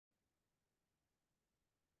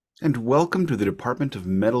And welcome to the Department of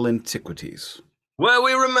Metal Antiquities. Where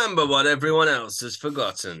we remember what everyone else has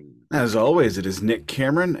forgotten. As always, it is Nick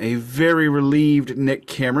Cameron, a very relieved Nick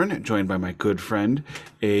Cameron, joined by my good friend,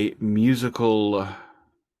 a musical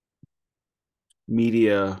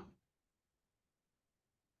media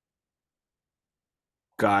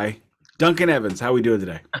guy, Duncan Evans. How are we doing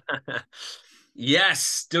today?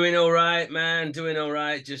 Yes, doing all right, man. Doing all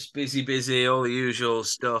right. Just busy, busy, all the usual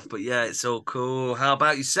stuff. But yeah, it's all cool. How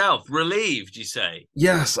about yourself? Relieved, you say?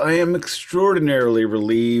 Yes, I am extraordinarily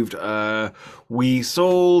relieved. We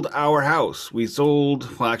sold our house. Well,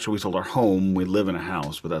 actually, we sold our home. We live in a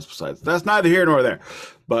house, but that's neither here nor there.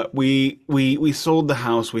 But we sold the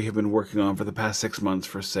house we have been working on for the past 6 months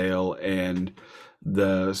for sale, and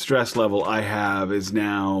the stress level I have is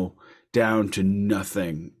now down to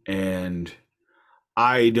nothing. And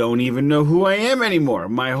I don't even know who I am anymore.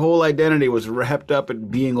 My whole identity was wrapped up in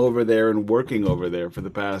being over there and working over there for the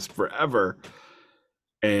past forever.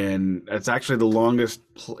 And it's actually the longest.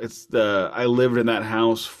 I lived in that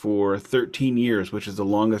house for 13 years, which is the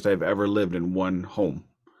longest I've ever lived in one home.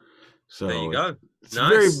 There you So go. it's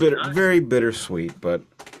Nice, nice. very bittersweet, but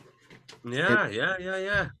it,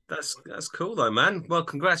 Yeah. That's cool though, man. Well,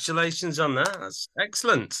 congratulations on that. That's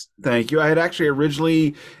excellent. thank you. I had actually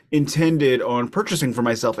originally intended on purchasing for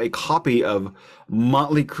myself a copy of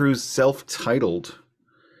Motley Crue's self-titled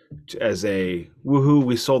as a woohoo,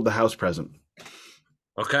 we sold the house present.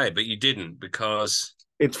 Okay, but you didn't because.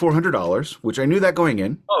 It's $400, which I knew that going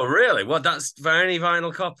in. Oh, really? Well, that's for any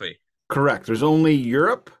vinyl copy. Correct. There's only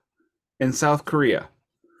Europe and South Korea.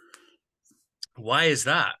 Why is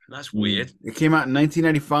that? That's weird. It came out in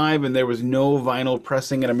 1995, and there was no vinyl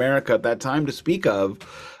pressing in America at that time to speak of,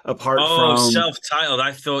 apart Oh, from self-titled.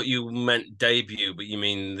 I thought you meant debut, but you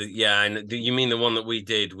mean you mean the one that we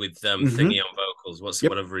did with hmm Thingy on vocals. yep,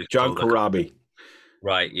 Whatever it's John called. I can't- Corabi.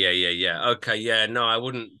 Right, yeah. Okay, yeah. No, I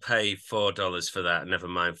wouldn't pay $4 for that. Never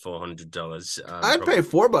mind $400. I'd pay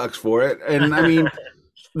Probably. $4 for it, and I mean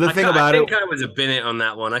the thing I about it, think I was a binnet on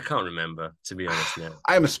that one. I can't remember, to be honest now.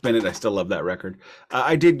 I'm a spin it. I still love that record.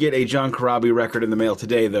 I did get a John Corabi record in the mail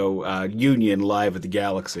today, though. Union live at the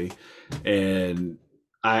Galaxy, and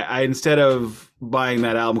I instead of buying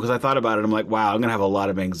that album because I thought about it, I'm like, wow, I'm gonna have a lot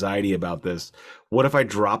of anxiety about this. What if I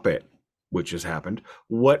drop it, which has happened?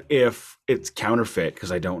 What if it's counterfeit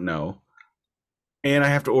because I don't know, and I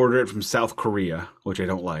have to order it from South Korea, which I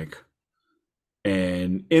don't like.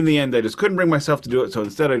 And in the end, I just couldn't bring myself to do it, so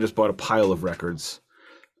instead, I just bought a pile of records.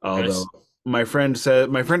 Although Nice. my friend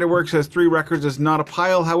at work says 3 records is not a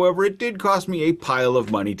pile. However, it did cost me a pile of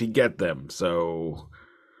money to get them. So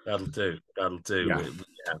That'll do. That'll do. yeah.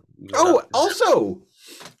 Yeah. Oh, also,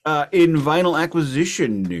 in vinyl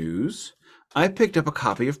acquisition news, I picked up a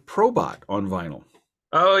copy of Probot on vinyl.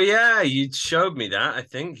 Oh yeah, you showed me that, I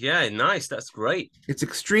think. Yeah, nice. That's great. It's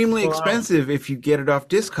extremely Wow. expensive if you get it off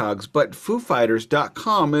Discogs, but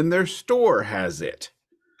FooFighters.com and their store has it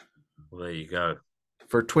Well, there you go.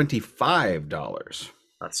 for $25.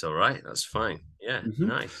 That's all right. That's fine. Yeah, Mhm.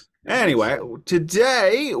 nice. Nice. Anyway,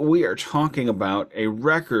 today we are talking about a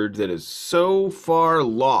record that is so far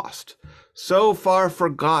lost, so far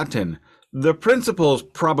forgotten. The principals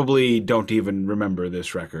probably don't even remember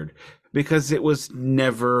this record because it was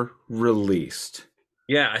never released.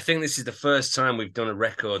 Yeah, I think this is the first time we've done a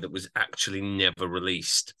record that was actually never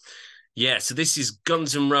released. Yeah, so this is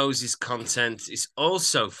Guns N' Roses content. It's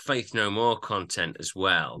also Faith No More content as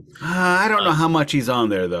well. I don't know Um, how much he's on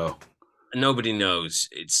there though. Nobody knows.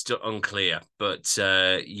 It's still unclear. But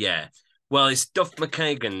yeah. Well, it's Duff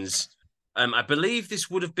McKagan's. I believe this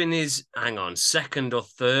would have been his, hang on, second or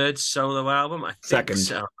third solo album. I think Second.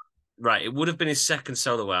 so. Right. It would have been his second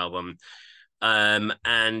solo album.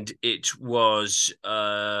 And it was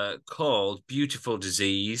called Beautiful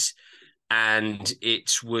Disease. And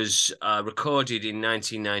it was recorded in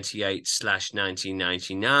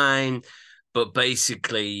 1998/1999. But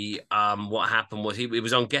basically, what happened was it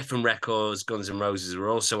was on Geffen Records. Guns N' Roses were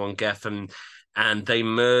also on Geffen, and they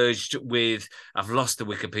merged with. I've lost the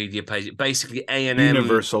Wikipedia page. Basically, A&M.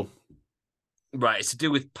 Universal. Right, it's to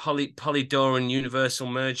do with Polydor and Universal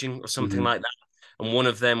merging or something hmm like that. And one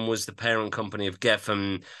of them was the parent company of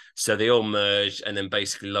Geffen, so they all merged, and then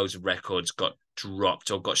basically loads of records got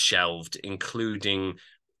dropped or got shelved, including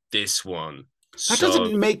this one. That So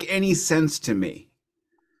doesn't make any sense to me.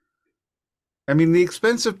 I mean, the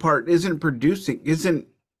expensive part isn't printing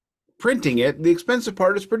it. The expensive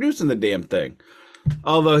part is producing the damn thing.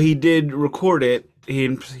 Although he did record it,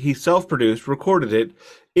 he self-produced, recorded it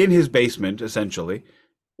in his basement essentially,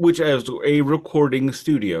 which is a recording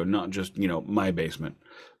studio, not just my basement.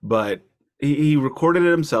 But he recorded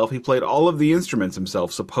it himself. He played all of the instruments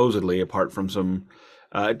himself, supposedly, apart from some.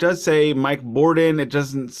 It does say Mike Borden. It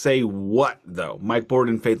doesn't say what though. Mike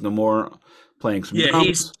Borden, Faith No More, playing some Yeah,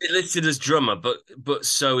 he's drums. listed as drummer, but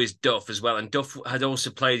so is Duff as well. And Duff had also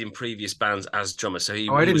played in previous bands as drummer, so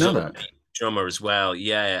Oh, I he didn't was know on the that. drummer as well.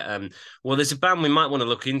 Yeah. Well, there's a band we might want to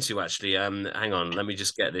look into actually. Hang on, let me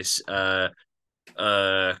just get this.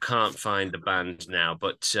 Can't find the band now,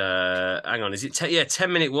 but hang on. Is it? Yeah,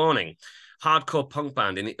 10 Minute Warning. Hardcore punk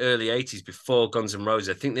band in the early '80s before Guns N' Roses.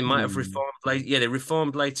 I think they might have Hmm. reformed late. Yeah, they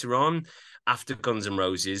reformed later on after Guns N'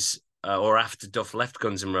 Roses or after Duff left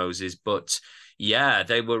Guns N' Roses. But yeah,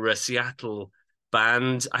 they were a Seattle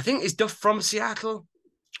band. I think is Duff from Seattle.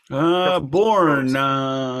 Duff from Born.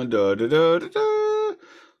 Da, da, da, da,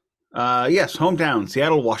 da. Yes, hometown,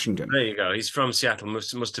 Seattle, Washington. There you go. He's from Seattle.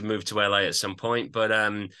 Must have moved to LA at some point. But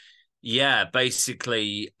yeah,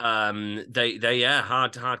 basically they yeah,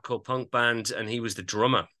 hardcore punk band, and he was the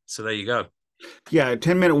drummer. So there you go. Yeah,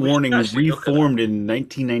 10 Minute We should Warning actually look at that. reformed in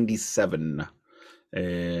 1997.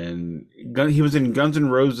 And he was in Guns N'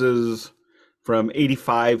 Roses from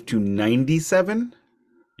 85 to 97.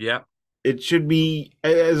 Yeah, It should be,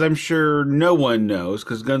 as I'm sure no one knows,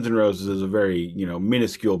 because Guns N' Roses is a very,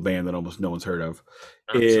 minuscule band that almost no one's heard of.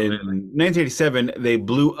 absolutely. In 1987, they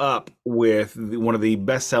blew up with one of the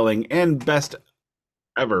best-selling and best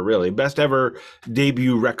ever, really, best ever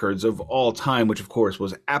debut records of all time, which of course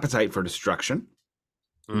was Appetite for Destruction.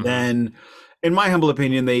 Hmm. Then, in my humble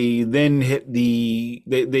opinion, they then hit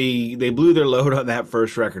they blew their load on that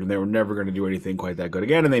first record, and they were never going to do anything quite that good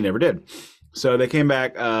again, and they never did. So they came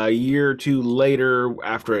back a year or two later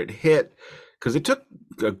after it hit, because it took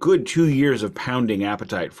a good 2 years of pounding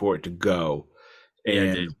Appetite for it to go, Yeah,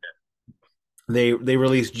 it did. and they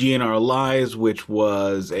released GNR Lies, which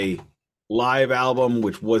was a live album,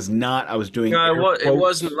 which was not. I was doing No, air it quotes.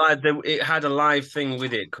 wasn't live. It had a live thing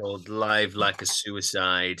with it called "Live Like a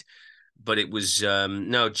Suicide," but it was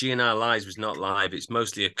no GNR Lies was not live. It's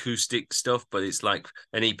mostly acoustic stuff, but it's like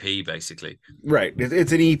an EP basically. Right.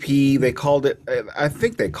 It's an EP. They called it. I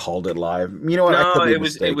think they called it live. You know what? I No, could be it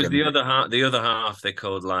was the mistaken. other half. The other half they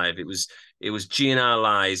called live. It was GNR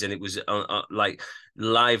Lies, and it was like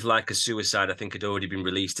live like a suicide. I think had already been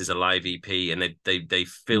released as a live EP, and they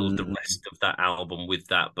filled the Mm, rest of that album with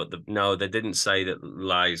that. But no, they didn't say that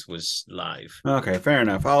Lies was live. okay, fair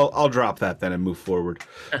enough. I'll drop that then and move forward.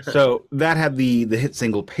 So that had the hit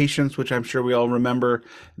single "Patience," which I'm sure we all remember.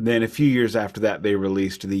 Then a few years after that, they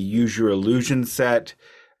released the "Use Your Illusion" set.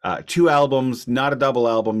 Two albums, not a double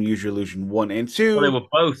album. "Use Your Illusion 1 and Well, they 2." were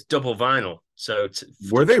both double vinyl. So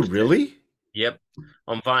Were they really? yep,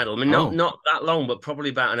 on vinyl. I mean, Oh. not that long, but probably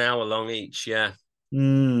about an hour long each. Yeah.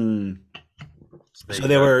 Hmm. So there So you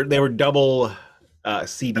they go. were double I've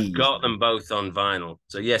CDs got then. them both on vinyl.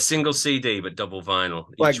 So yeah, single CD but double vinyl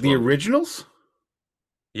Like each the one. originals?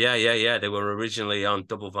 Yeah. They were originally on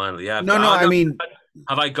double vinyl. Yeah, I've No, got. no. I I don't. mean,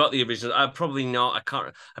 Have I got the original? I probably not. I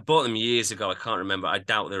can't. I bought them years ago. I can't remember. I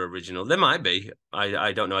doubt they're original. They might be.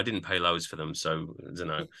 I don't know. I didn't pay loads for them, so I don't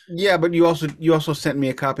know. yeah, but you also sent me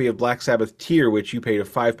a copy of Black Sabbath Tear, which you paid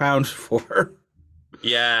 £5 for.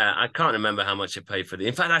 Yeah, I can't remember how much I paid for them.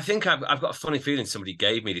 In fact, I think I've got a funny feeling somebody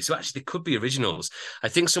gave me these. So actually, they could be originals. I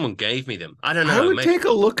think someone gave me them. I don't I know. would Maybe. take a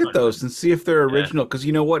look at those and see if they're Yeah. original, because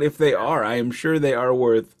you know what? If they are, I am sure they are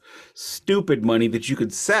worth stupid money that you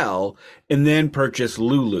could sell and then purchase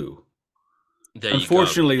Lulu. There you go.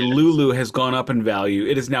 Unfortunately, Yeah. Lulu has gone up in value.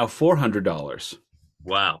 It is now $400.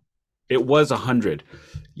 Wow. It was 100.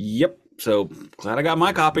 Yep. So glad I got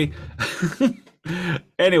my copy.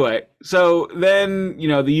 Anyway, so then,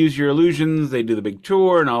 they use your illusions, they do the big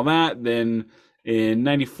tour and all that. Then in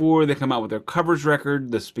 94, they come out with their covers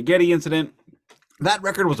record, The Spaghetti Incident. That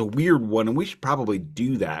record was a weird one, and we should probably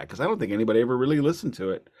do that because I don't think anybody ever really listened to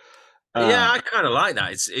it. Yeah, Uh, I kind of like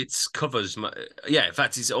that. It's covers. Yeah, in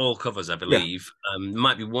fact, it's all covers, I yeah, believe.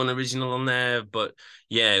 Might be one original on there, but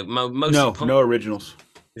yeah, mostly no, punk. no originals.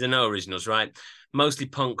 There are no originals, right? Mostly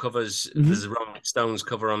punk covers. Hmm. There's a Rolling Stones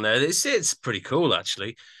cover on there. It's pretty cool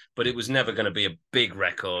actually, but it was never going to be a big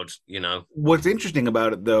record, you know. What's interesting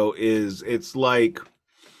about it though is it's like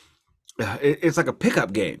a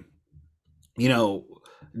pickup game. You know,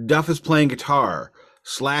 Duff is playing guitar,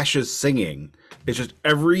 Slash is singing. It's just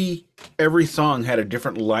every song had a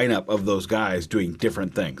different lineup of those guys doing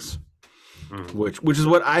different things, Mm. which is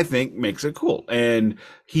what I think makes it cool. And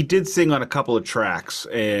he did sing on a couple of tracks,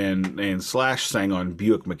 and Slash sang on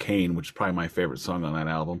Buick McCain, which is probably my favorite song on that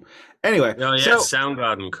album. Anyway, Oh yeah, so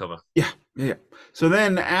Soundgarden cover. yeah. So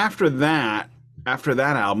then after that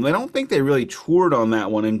album, I don't think they really toured on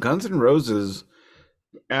that one. And Guns N' Roses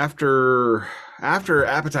after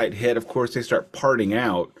Appetite hit, of course, they start parting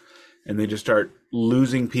out, and they just start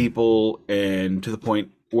losing people, and to the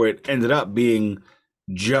point where it ended up being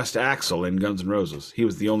just Axl in Guns N' Roses. He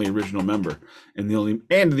was the only original member, and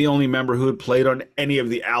the only member who had played on any of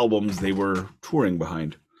the albums they were touring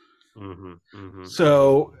behind.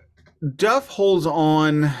 So Duff holds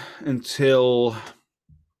on until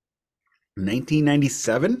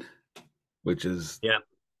 1997, which is,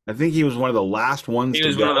 I think he was one of the last ones to go. He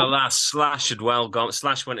was one of the last. Slash had well gone.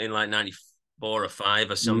 Slash went in like 94 or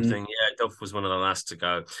 5 or something. Yeah, Duff was one of the last to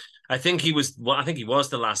go. I think he was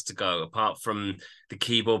the last to go, apart from the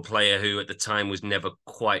keyboard player who at the time was never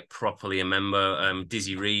quite properly a member,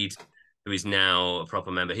 Dizzy Reed, who is now a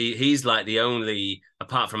proper member. He's like the only,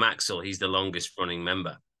 apart from Axl, he's the longest running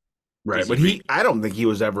member. Right, Dizzy but Reed. I don't think he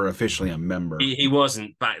was ever officially a member. He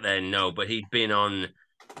wasn't back then, no, but he'd been on,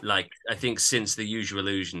 like, I think since the Usual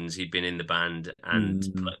Illusions, he'd been in the band and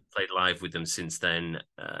played live with them since then.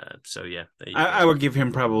 So yeah, I would give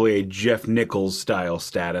him probably a Jeff Nichols style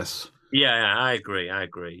status. Yeah, I agree.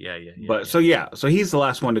 Yeah. But so he's the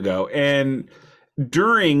last one to go. And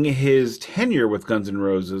during his tenure with Guns N'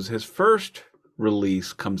 Roses, his first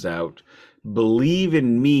release comes out, Believe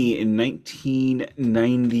in Me, in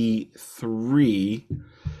 1993.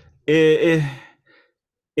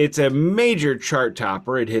 It's a major chart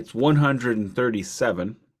topper. It hits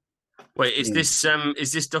 137. Wait, is this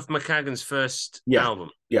Duff McKagan's first album?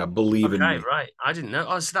 Yeah, Believe in Me. Okay, right. I didn't know.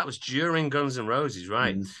 Oh, so that was during Guns N' Roses,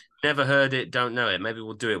 right? Never heard it, don't know it. Maybe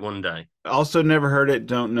we'll do it one day. Also never heard it,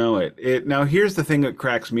 don't know it. Now here's the thing that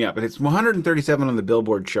cracks me up. It's 137 on the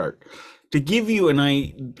Billboard chart. To give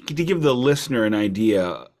the listener an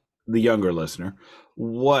idea, the younger listener,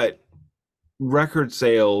 what record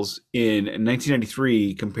sales in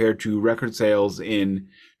 1993 compared to record sales in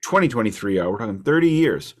 2023 are. We're talking 30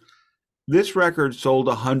 years. This record sold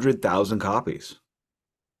 100,000 copies.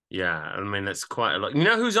 Yeah, I mean, that's quite a lot. You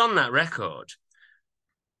know who's on that record?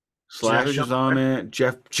 Slash is on it.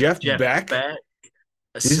 Jeff Beck.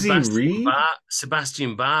 Dizzy Reed?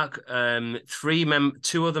 Sebastian Bach.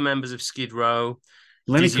 2 other members of Skid Row.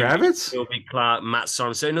 Lenny Kravitz? Sylvie Clark, Matt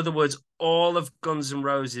Sorum. So in other words, all of Guns N'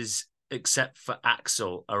 Roses except for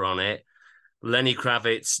Axl are on it. Lenny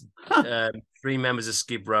Kravitz, 3 members of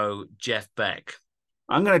Skid Row, Jeff Beck.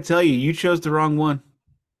 I'm going to tell you, you chose the wrong one.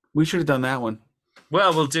 We should have done that one.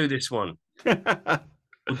 Well, we'll do this one.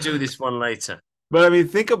 We'll do this one later. But I mean,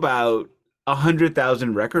 think about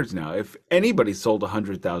 100,000 records now. If anybody sold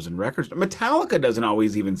 100,000 records, Metallica doesn't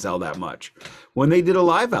always even sell that much. When they did a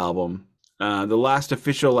live album, the last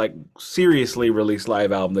official, like, seriously released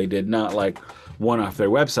live album they did, not like one off their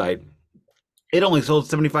website, it only sold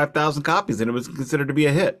 75,000 copies, and it was considered to be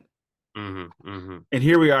a hit. And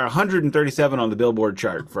here we are, 137 on the Billboard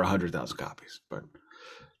chart for 100,000 copies. But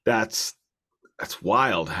that's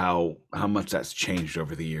wild how much that's changed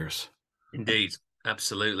over the years. Indeed.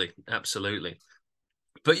 Absolutely.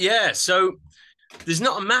 But yeah, so there's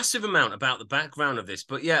not a massive amount about the background of this,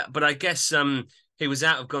 but I guess he was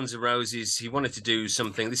out of Guns N' Roses. He wanted to do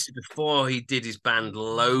something. This is before he did his band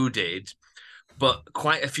Loaded, but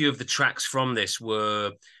quite a few of the tracks from this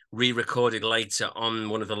were re-recorded later on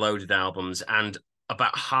one of the Loaded albums, and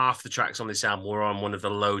about half the tracks on this album were on one of the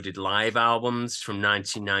Loaded live albums from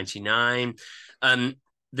 1999.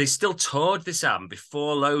 They still toured this album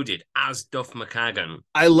before Loaded as Duff McKagan.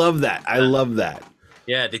 I love that.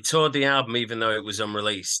 Yeah, they toured the album even though it was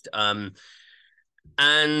unreleased. And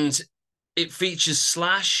it features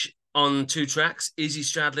Slash on 2 tracks, Izzy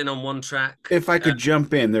Stradlin on 1 track. If I could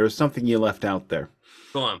jump in, there was something you left out there.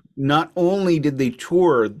 Go on. Not only did they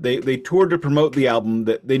tour, they toured to promote the album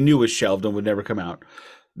that they knew was shelved and would never come out.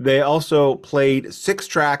 They also played 6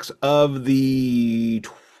 tracks of the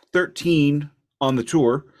 13 on the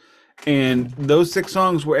tour, and those 6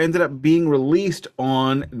 songs ended up being released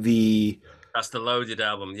on that's the Loaded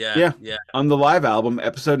album. Yeah. On the live album,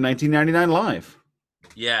 episode 1999 Live.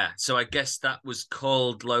 Yeah, so I guess that was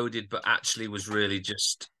called Loaded, but actually was really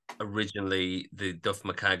just originally the Duff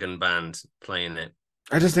McKagan band playing it.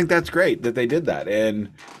 I just think that's great that they did that, and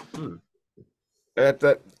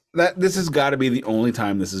that this has got to be the only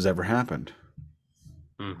time this has ever happened.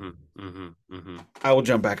 I will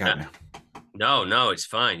jump back out now. No, it's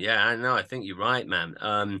fine. Yeah, I know. I think you're right, man.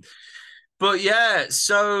 But yeah,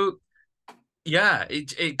 so yeah,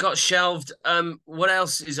 it got shelved. What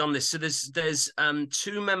else is on this? So there's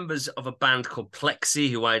 2 members of a band called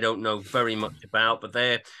Plexi, who I don't know very much about, but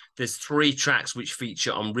there's 3 tracks which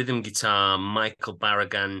feature on rhythm guitar Michael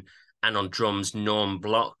Barragan and on drums Norm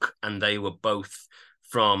Block, and they were both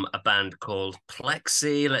from a band called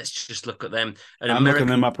Plexi. Let's just look at them. An I'm looking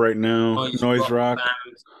them American up right now. Noise rock.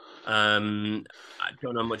 band. I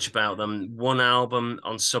don't know much about them. One album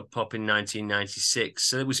on Sub Pop in 1996.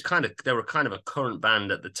 So they were kind of a current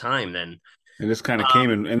band at the time then. And this kind of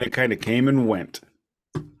came and it kind of came and went.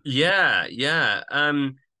 Yeah, yeah.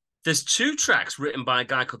 There's 2 tracks written by a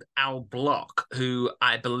guy called Al Block, who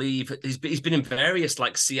I believe he's been in various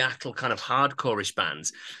like Seattle kind of hardcore-ish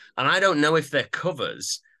bands. And I don't know if they're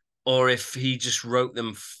covers or if he just wrote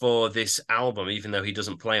them for this album, even though he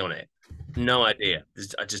doesn't play on it. No idea.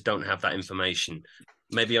 I just don't have that information.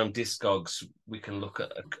 Maybe on Discogs, we can look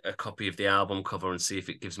at a copy of the album cover and see if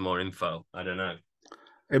it gives more info. I don't know.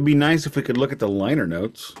 It'd be nice if we could look at the liner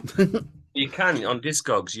notes. You can on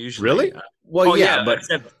Discogs usually. Really? Well, yeah, but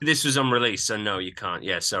this was unreleased, so no, you can't.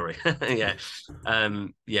 Yeah, sorry. Yeah,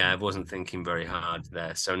 I wasn't thinking very hard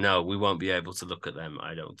there, so no, we won't be able to look at them.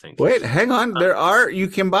 I don't think. Wait, hang on. You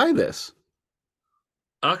can buy this.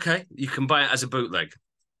 Okay, you can buy it as a bootleg.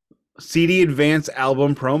 CD Advance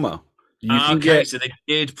album promo. So they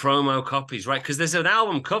did promo copies, right? Because there's an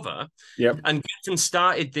album cover. Yep. And Geffen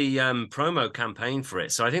started the promo campaign for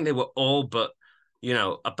it, so I think they were all but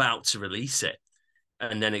about to release it,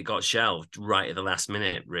 and then it got shelved right at the last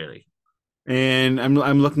minute, really. And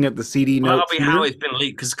I'm looking at the CD notes. That'll be how it's been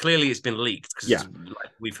leaked, because clearly it's been leaked. Yeah,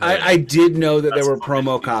 we've heard. I did know that there were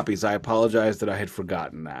promo copies. I apologize that I had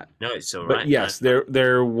forgotten that. No, it's all right. But yes, there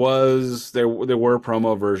were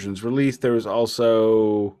promo versions released. There was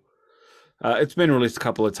also it's been released a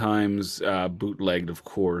couple of times, bootlegged, of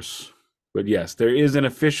course. But yes, there is an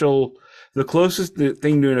official. The closest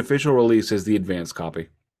thing to an official release is the advanced copy.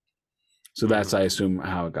 So that's, I assume,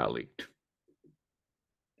 how it got leaked.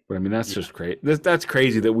 But I mean, that's just crazy. That's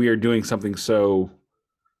crazy that we are doing something so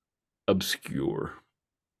obscure.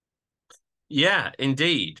 Yeah,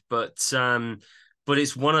 indeed. But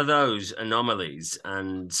it's one of those anomalies,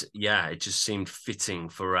 and it just seemed fitting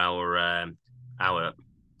for our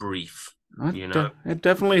brief. It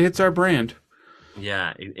definitely hits our brand.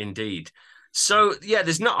 Yeah, indeed. So,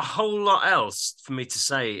 there's not a whole lot else for me to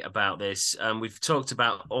say about this. We've talked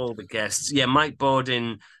about all the guests. Yeah, Mike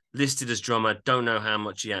Bordin listed as drummer. Don't know how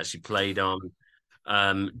much he actually played on.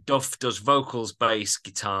 Duff does vocals, bass,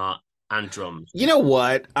 guitar, and drums. You know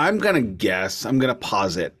what? I'm going to guess. I'm going to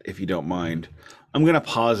posit, if you don't mind. I'm going to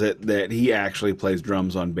posit that he actually plays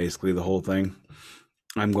drums on basically the whole thing.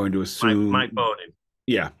 I'm going to assume... Mike Bordin.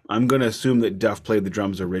 Yeah, I'm going to assume that Duff played the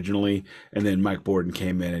drums originally, and then Mike Bordin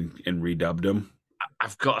came in and redubbed them.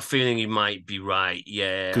 I've got a feeling he might be right,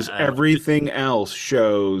 yeah. Because everything else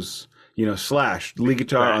shows, Slash, lead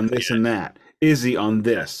guitar on this and that, Izzy on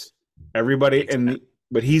this. Everybody,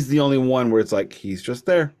 but he's the only one where it's like, he's just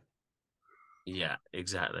there. Yeah,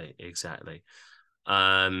 exactly.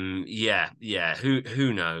 Who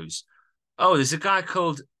knows? Oh, there's a guy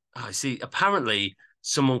called, apparently...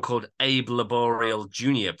 someone called Abe Laboriel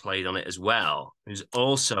Jr. played on it as well, who's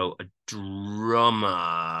also a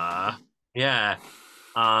drummer. Yeah.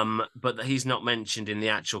 But he's not mentioned in the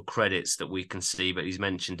actual credits that we can see, but he's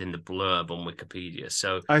mentioned in the blurb on Wikipedia.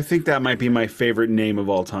 So I think that might be my favorite name of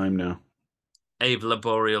all time now. Abe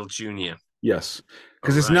Laboriel Jr. Yes.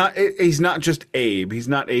 Because he's not just Abe. He's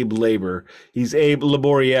not Abe Labor. He's Abe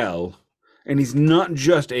Laboriel. And he's not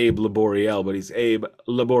just Abe Laboriel, but he's Abe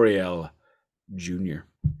Laboriel Junior.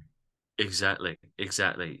 Exactly.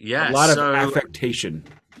 Yeah, a lot of affectation.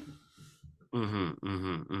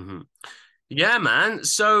 Yeah, man.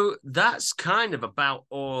 So that's kind of about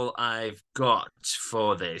all I've got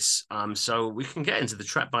for this. So we can get into the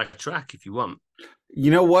track by track if you want.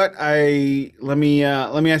 You know what? Let me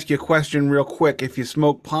ask you a question real quick. If you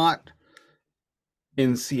smoke pot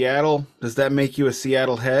in Seattle, does that make you a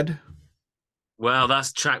Seattle head? Well,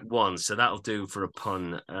 that's track 1, so that'll do for a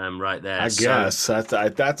pun right there. I guess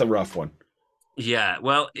that's a rough one. Yeah,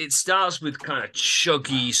 well, it starts with kind of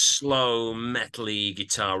chuggy, slow, metal-y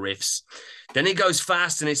guitar riffs. Then it goes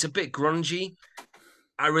fast and it's a bit grungy.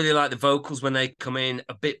 I really like the vocals when they come in,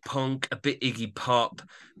 a bit punk, a bit Iggy Pop,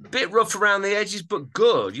 a bit rough around the edges, but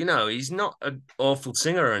good. He's not an awful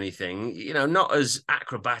singer or anything, not as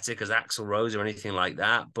acrobatic as Axl Rose or anything like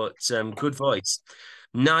that, but good voice.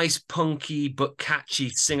 Nice, punky, but catchy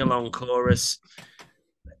sing-along chorus.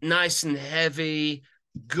 Nice and heavy.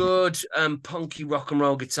 Good, punky rock and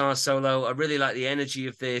roll guitar solo. I really like the energy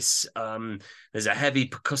of this. There's a heavy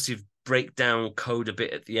percussive breakdown coda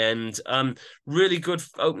bit at the end. Really good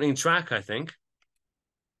opening track, I think.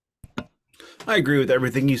 I agree with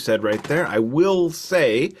everything you said right there. I will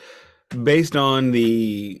say, based on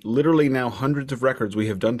the literally now hundreds of records we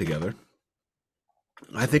have done together,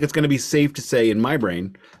 I think it's going to be safe to say in my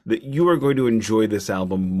brain that you are going to enjoy this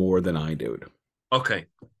album more than I do. Okay,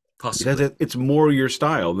 Because possibly. it's more your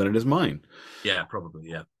style than it is mine. Yeah, probably.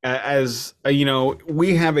 Yeah. As you know,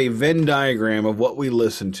 we have a Venn diagram of what we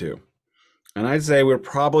listen to. And I'd say we're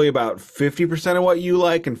probably about 50% of what you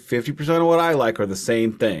like and 50% of what I like are the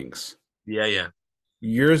same things. Yeah, yeah.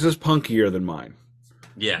 Yours is punkier than mine.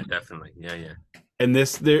 Yeah, definitely. Yeah, yeah. And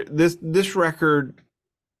this record,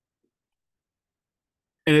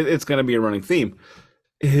 and it's going to be a running theme.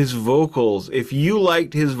 His vocals, if you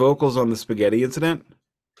liked his vocals on the Spaghetti Incident,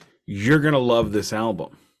 you're going to love this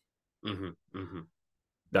album. Hmm. Hmm.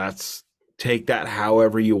 That's take that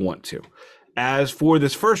however you want to. As for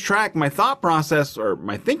this first track, my thought process or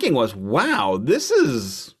my thinking was, wow, this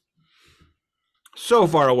is so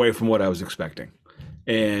far away from what I was expecting.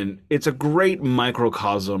 And it's a great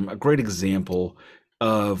microcosm, a great example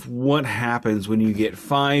of what happens when you get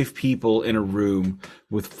five people in a room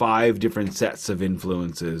with five different sets of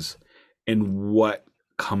influences and what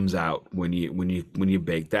comes out when you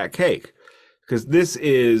bake that cake. Because this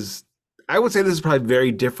is, I would say this is probably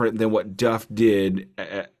very different than what Duff did,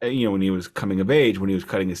 when he was coming of age, when he was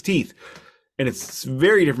cutting his teeth. And it's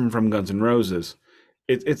very different from Guns N' Roses.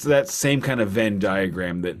 It's that same kind of Venn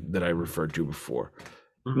diagram that I referred to before.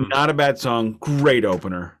 Hmm. Not a bad song, great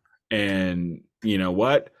opener. And you know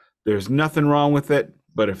what? There's nothing wrong with it.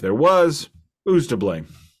 But if there was, who's to blame?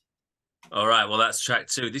 All right. Well, that's track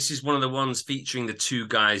two. This is one of the ones featuring the two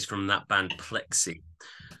guys from that band Plexi.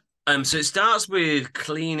 So it starts with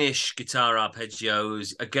cleanish guitar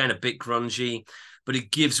arpeggios, again a bit grungy, but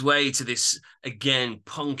it gives way to this again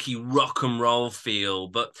punky rock and roll feel.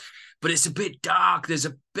 But it's a bit dark. There's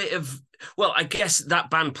a bit of, well, I guess that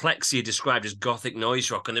band Plexi are described as gothic noise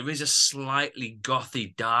rock, and there is a slightly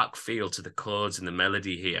gothy dark feel to the chords and the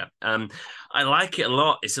melody here. I like it a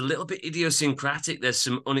lot. It's a little bit idiosyncratic. There's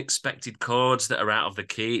some unexpected chords that are out of the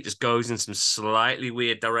key. It just goes in some slightly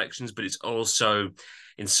weird directions, but it's also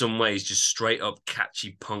in some ways just straight up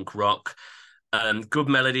catchy punk rock. Good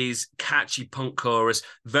melodies, catchy punk chorus,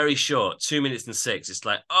 very short, 2 minutes and 6. It's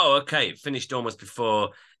like, oh, okay, it finished almost before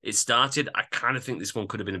it started. I kind of think this one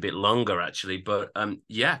could have been a bit longer, actually. But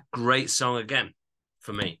yeah, great song again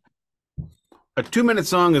for me. A 2 minute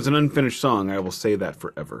song is an unfinished song. I will say that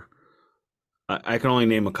forever. I can only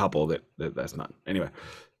name a couple that's not. Anyway,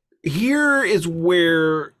 here is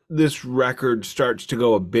where this record starts to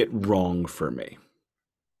go a bit wrong for me.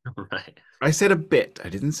 Right. I said a bit. I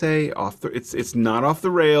didn't say off the. It's not off the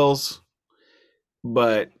rails,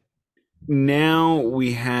 but now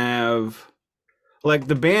we have like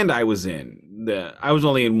the band I was in. I was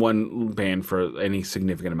only in one band for any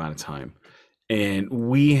significant amount of time, and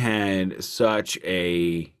we had such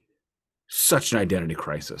an identity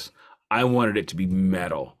crisis. I wanted it to be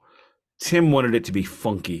metal. Tim wanted it to be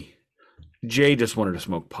funky. Jay just wanted to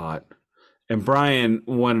smoke pot, and Brian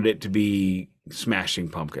wanted it to be Smashing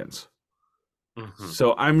Pumpkins. Mm-hmm.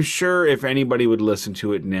 So I'm sure if anybody would listen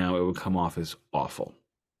to it now, it would come off as awful.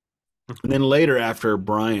 And then later, after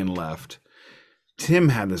Brian left, Tim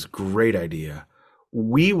had this great idea.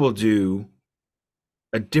 We will do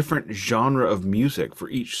a different genre of music for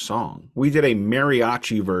each song. We did a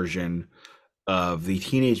mariachi version of the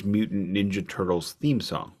Teenage Mutant Ninja Turtles theme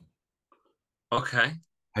song. Okay.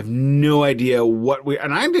 I have no idea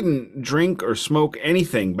and I didn't drink or smoke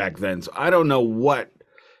anything back then, so I don't know what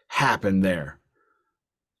happened there.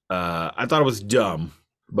 I thought it was dumb,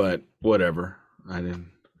 but whatever. I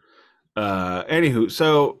didn't. Anywho,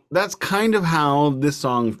 so that's kind of how this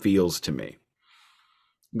song feels to me.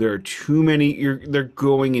 There are too many. They're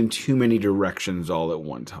going in too many directions all at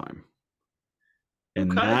one time,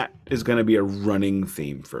 and Okay. that is going to be a running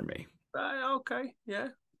theme for me. Okay. Yeah.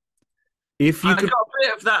 If you I could, got a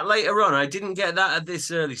bit of that later on. I didn't get that at this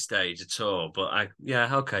early stage at all, but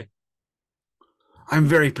yeah, okay. I'm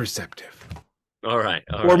very perceptive. All right.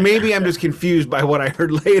 Or maybe I'm just confused by what I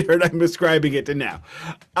heard later and I'm ascribing it to now.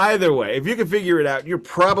 Either way, if you can figure it out, you're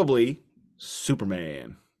probably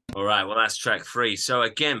Superman. All right. Well, that's track 3. So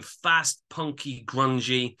again, fast, punky,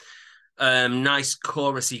 grungy, nice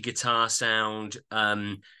chorusy guitar sound.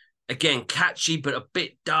 Again, catchy, but a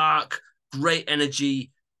bit dark, great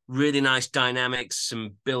energy, really nice dynamics,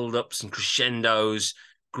 some build-ups and crescendos,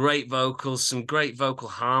 great vocals, some great vocal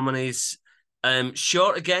harmonies.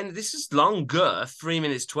 Short again. This is longer, 3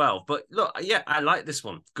 minutes 12. But look, yeah, I like this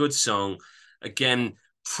one. Good song. Again,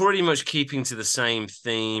 pretty much keeping to the same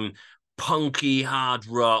theme. Punky hard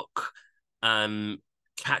rock,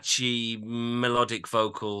 catchy melodic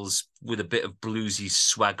vocals with a bit of bluesy,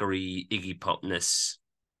 swaggery Iggy Popness.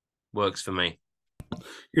 Works for me.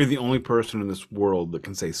 You're the only person in this world that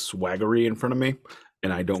can say swaggery in front of me.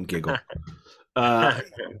 and I don't giggle.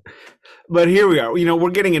 But here we are. We're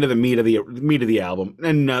getting into the meat of the album,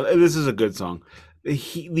 and this is a good song.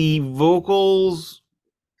 The vocals,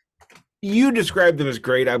 you described them as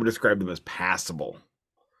great. I would describe them as passable.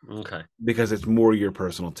 Okay. Because it's more your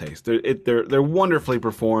personal taste. They're wonderfully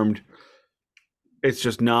performed. It's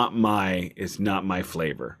just not my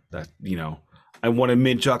flavor. That I wanted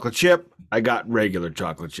mint chocolate chip. I got regular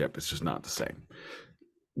chocolate chip. It's just not the same.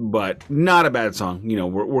 But not a bad song.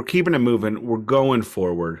 We're keeping it moving. We're going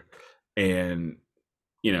forward, and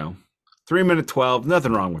 3:12.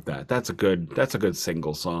 Nothing wrong with that. That's a good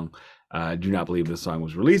single song. I do not believe this song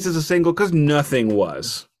was released as a single because nothing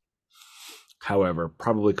was. However,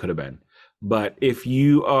 probably could have been. But if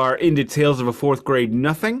you are into Tales of a Fourth Grade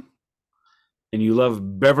Nothing, and you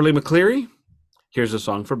love Beverly McCleary, here's a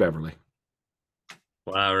song for Beverly.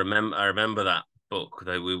 Well, I remember that book.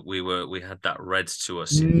 We had that read to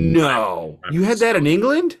us. No, you had that in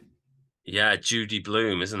England? Yeah, Judy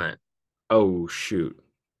Blume, isn't it? Oh shoot,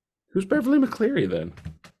 who's Beverly McCleary then?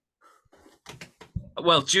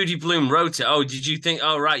 Well, Judy Blume wrote it. Oh, did you think?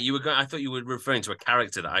 Oh, right. I thought you were referring to a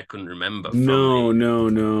character that I couldn't remember. No.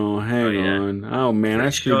 Hang on. Oh man, I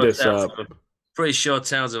screwed this up. Pretty sure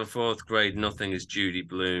Tales of a Fourth Grade Nothing is Judy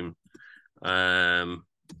Blume.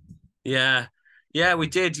 Yeah, we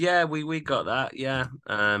did. Yeah, we got that. Yeah.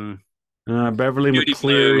 Beverly Judy McCleary.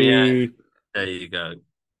 Blume, yeah. There you go.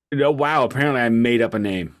 Oh wow! Apparently, I made up a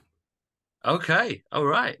name. Okay. All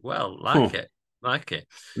right. Well, like it.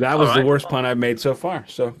 That was the worst pun I've made so far.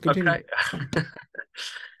 So continue. Okay.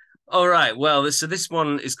 All right. Well, so this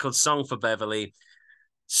one is called Song for Beverly.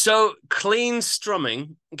 So clean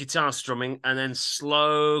strumming, guitar strumming, and then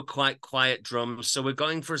slow, quite quiet drums. So we're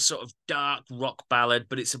going for a sort of dark rock ballad,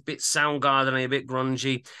 but it's a bit Soundgarden-y, a bit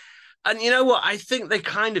grungy. And you know what? I think they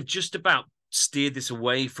kind of just about steered this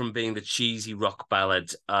away from being the cheesy rock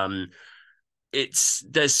ballad.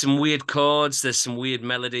 There's some weird chords, there's some weird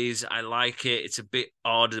melodies. I like it. It's a bit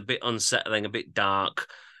odd, a bit unsettling, a bit dark.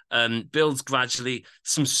 Builds gradually.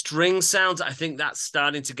 Some string sounds, I think that's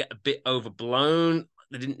starting to get a bit overblown.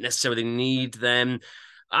 They didn't necessarily need them.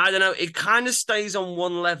 I don't know. It kind of stays on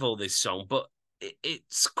one level, this song, but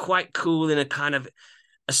it's quite cool in a kind of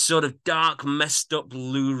a sort of dark, messed up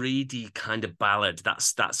Lou Reedy kind of ballad.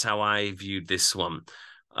 That's how I viewed this one.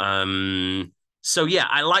 So yeah,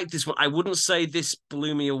 I like this one. I wouldn't say this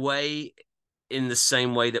blew me away in the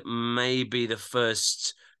same way that maybe the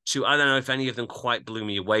first two. I don't know if any of them quite blew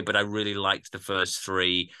me away, but I really liked the first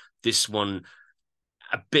three. This one,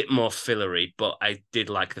 a bit more fillery, but I did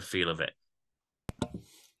like the feel of it.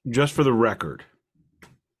 Just for the record,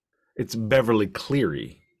 it's Beverly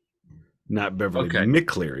Cleary, not Beverly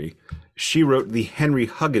McCleary. She wrote the Henry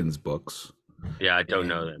Huggins books. Yeah, I don't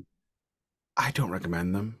know them. I don't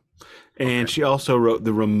recommend them. And she also wrote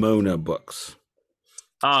the Ramona books.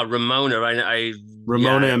 Ramona,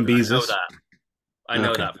 Ramona and Beezus. I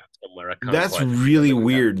know that somewhere. That's really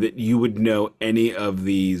weird that you would know any of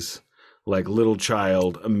these like little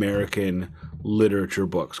child American literature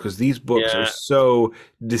books, because these books are so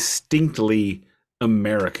distinctly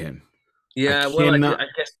American. Yeah, I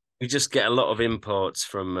guess we just get a lot of imports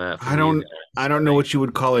from I don't know what you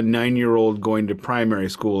would call a 9-year-old going to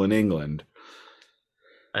primary school in England.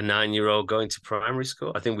 A 9-year-old going to primary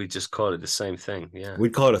school? I think we just call it the same thing. Yeah,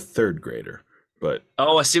 we'd call it a third grader. But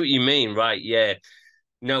I see what you mean. Right? Yeah.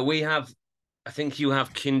 No, we have. I think you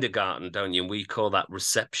have kindergarten, don't you? And we call that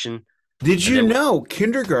reception. Did you know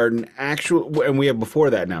kindergarten actually, and we have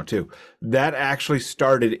before that now too, that actually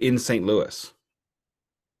started in St. Louis.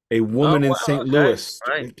 A woman in St. Louis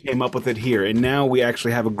came up with it here, and now we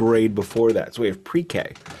actually have a grade before that. So we have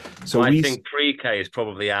pre-K. So I think pre-K is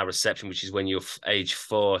probably our reception, which is when you're age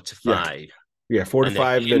 4 to 5. Yeah, 4 to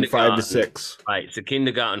 5, then 5 to 6. Right. So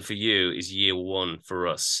kindergarten for you is year 1 for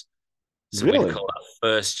us. So really? we call that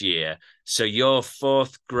first year. So your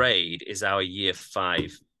 4th grade is our year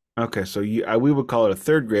 5. Okay, so we would call it a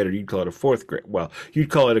third grader. You'd call it a 4th grade. Well, you'd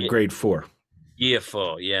call it a grade 4. Year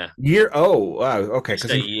 4, yeah. Oh, wow. Okay.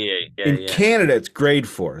 Because in Canada, it's grade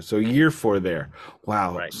 4. So year 4 there.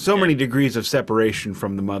 Wow. Right, so many degrees of separation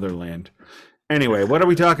from the motherland. Anyway, what are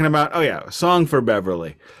we talking about? Oh, yeah. Song for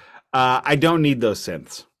Beverly. I don't need those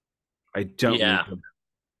synths. I don't need them.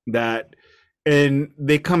 That, and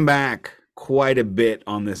they come back quite a bit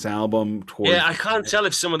on this album. I can't tell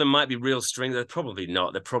if some of them might be real strings. They're probably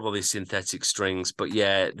not. They're probably synthetic strings. But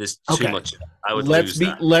yeah, there's too much. I would lose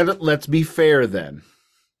that. Let's be fair then.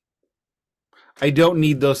 I don't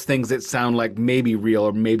need those things that sound like maybe real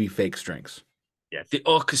or maybe fake strings. Yeah, the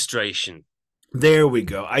orchestration. There we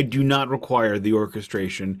go. I do not require the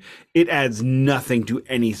orchestration. It adds nothing to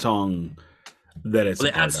any song. that it's Well, a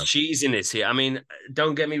it part adds of. cheesiness here. I mean,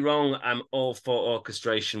 don't get me wrong, I'm all for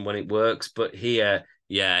orchestration when it works, but here,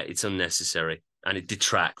 yeah, it's unnecessary and it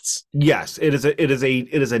detracts. Yes, it is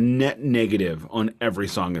a net negative on every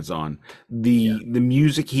song it's on. Yeah. The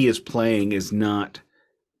music he is playing is not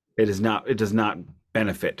it does not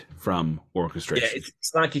benefit from Yeah, orchestration.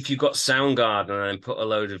 it's like if you got Soundgarden and then put a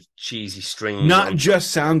load of cheesy strings Not on top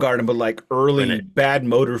just Soundgarden, but like of early it. Bad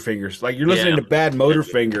Motorfingers. Like you're listening Yeah. to Bad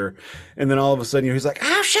Motorfinger, and then all of a sudden he's like,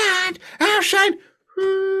 "Outshine, outshine."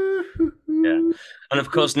 Yeah. And of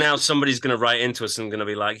course, now somebody's going to write into us and going to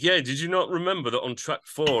be like, yeah, did you not remember that on track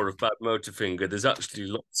 4 of Bad Motorfinger, there's actually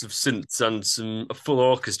lots of synths and some a full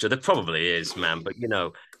orchestra? There probably is, man, but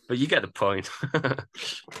but you get the point.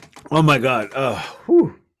 Oh my god! Oh,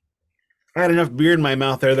 whew. I had enough beer in my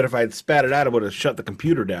mouth there that if I had spat it out, I would have shut the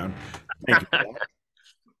computer down. Thank you for that.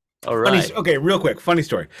 All right. Okay, real quick, funny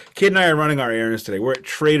story. Kid and I are running our errands today. We're at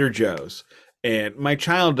Trader Joe's, and my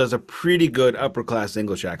child does a pretty good upper class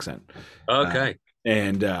English accent. Uh, Okay.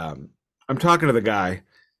 and I'm talking to the guy,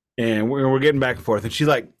 and we're getting back and forth, and she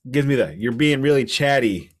like gives me the "you're being really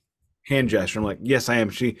chatty" hand gesture. I'm like, "Yes, I am."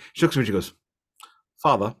 She looks at me, she goes,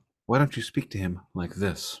 "Father, why don't you speak to him like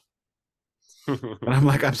this?" And I'm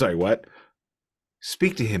like, "I'm sorry, what?"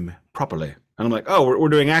 "Speak to him properly." And I'm like, "Oh, we're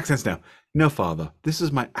doing accents now." "No, father, this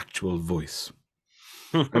is my actual voice."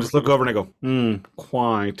 I just look over and I go,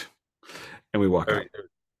 quite. And we walk out.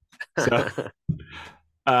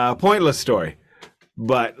 So, pointless story.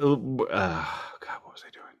 But, God, what was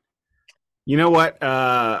I doing? You know what?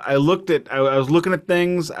 I was looking at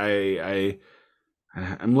things. I'm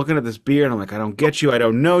looking at this beer and I'm like, I don't get you. I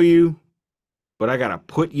don't know you, but I got to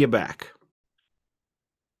put you back.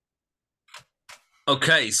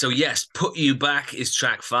 Okay, so yes, Put You Back is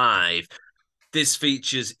track 5. This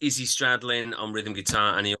features Izzy Stradlin on rhythm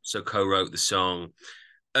guitar, and he also co-wrote the song.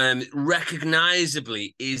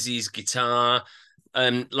 Recognizably, Izzy's guitar.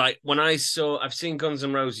 Like when I've seen Guns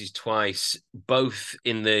N' Roses twice, both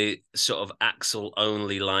in the sort of Axl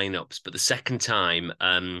only lineups, but the second time,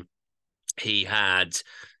 he had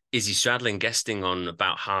Izzy Stradlin guesting on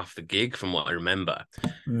about half the gig, from what I remember,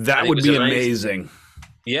 That and it would was be amazing. amazing.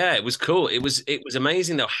 Yeah, it was cool. It was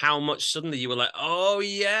amazing though how much suddenly you were like, oh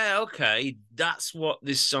yeah, okay, that's what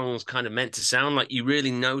this song's kind of meant to sound like. You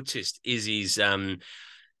really noticed Izzy's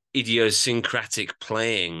idiosyncratic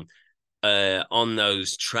playing on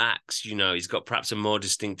those tracks. He's got perhaps a more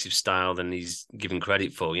distinctive style than he's given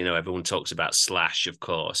credit for. Everyone talks about Slash, of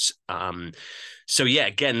course. So yeah,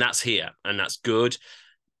 again, that's here and that's good.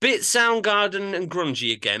 Bit Soundgarden and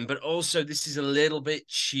grungy again, but also this is a little bit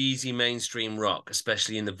cheesy mainstream rock,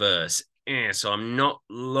 especially in the verse. So I'm not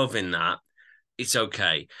loving that. It's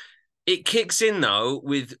okay. It kicks in though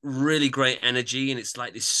with really great energy, and it's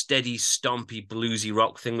like this steady, stompy, bluesy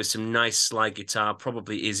rock thing with some nice slide guitar.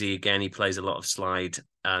 Probably Izzy again. He plays a lot of slide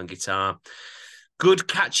guitar. Good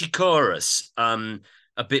catchy chorus. A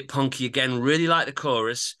bit punky again. Really like the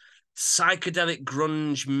chorus. Psychedelic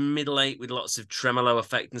grunge middle eight with lots of tremolo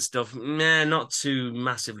effect and stuff. Nah, not too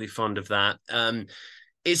massively fond of that.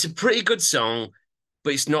 It's a pretty good song,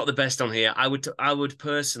 but it's not the best on here. I would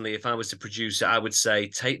personally, if I was to produce it, I would say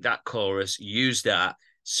take that chorus, use that,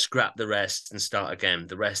 scrap the rest, and start again.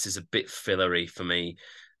 The rest is a bit fillery for me.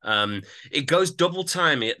 It goes double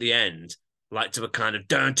timey at the end, like to a kind of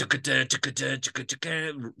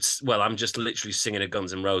well, I'm just literally singing a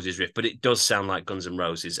Guns N' Roses riff, but it does sound like Guns N'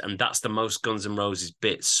 Roses, and that's the most Guns N' Roses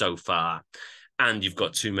bit so far. And you've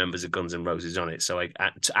got 2 members of Guns N' Roses on it,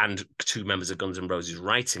 and 2 members of Guns N' Roses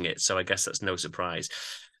writing it, so I guess that's no surprise.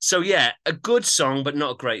 So yeah, a good song, but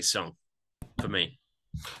not a great song for me.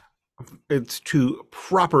 It's 2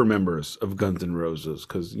 proper members of Guns N' Roses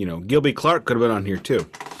because, Gilby Clarke could have been on here too.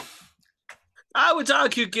 I would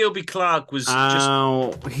argue Gilby Clarke was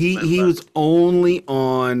just he was only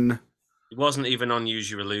on. He wasn't even on Use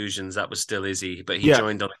Your Illusions. That was still Izzy, but he Yeah,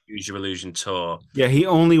 joined on a Use Your Illusion tour. yeah, he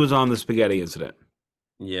only was on the Spaghetti Incident.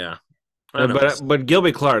 Yeah. But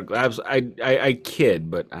Gilby Clarke, I kid,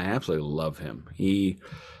 but I absolutely love him. He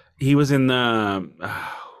was in the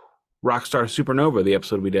Rockstar Supernova, the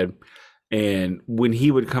episode we did, and when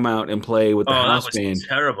he would come out and play with the house that was band,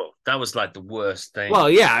 terrible. That was like the worst thing. well,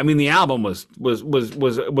 yeah, I mean the album was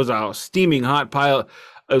a steaming hot pile.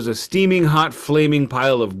 It was a steaming hot, flaming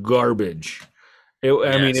pile of garbage. I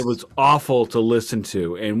mean, it was awful to listen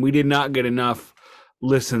to, and we did not get enough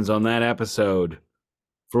listens on that episode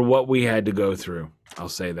for what we had to go through. I'll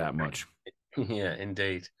say that much. Yeah,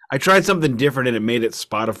 indeed. I tried something different and it made it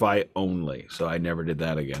Spotify only, so I never did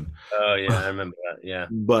that again. Oh yeah, I remember that. Yeah.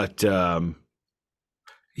 But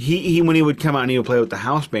he when he would come out and he would play with the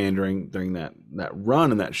house band during that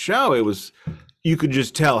run and that show, it was you could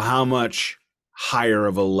just tell how much higher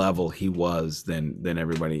of a level he was than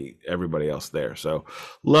everybody else there. So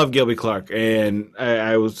love Gilby Clarke, and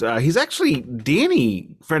I was he's actually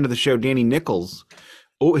Danny, friend of the show, Danny Nichols.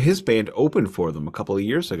 Oh, his band opened for them a couple of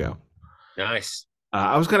years ago. Nice.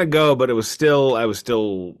 I was gonna go, but I was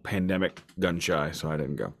still pandemic gun shy, so I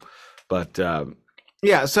didn't go. But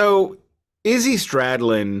yeah, so Izzy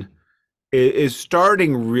Stradlin is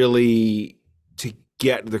starting really to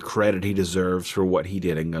get the credit he deserves for what he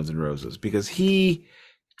did in Guns N' Roses, because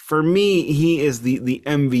for me, he is the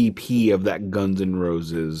MVP of that Guns N'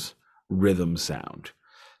 Roses rhythm sound.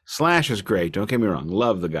 Slash is great, don't get me wrong,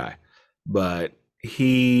 love the guy, but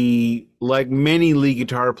he, like many lead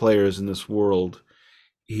guitar players in this world,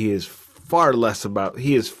 he is far less of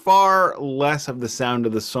the sound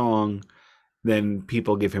of the song than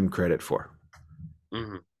people give him credit for.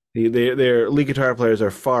 Mm-hmm. Their lead guitar players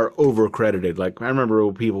are far over credited. Like, I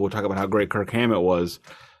remember people would talk about how great Kirk Hammett was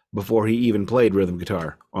before he even played rhythm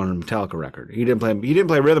guitar on a Metallica record. He didn't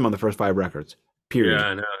play rhythm on the first 5 records. Period. Yeah,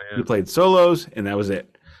 I know. Yeah. He played solos, and that was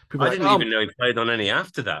it. I didn't even know he played on any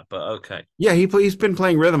after that, but okay. Yeah, he's been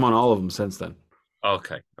playing rhythm on all of them since then.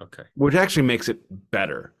 Okay. Which actually makes it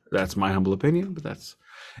better. That's my humble opinion, but that's...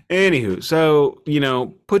 Anywho, so,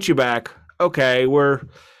 put you back. Okay, we're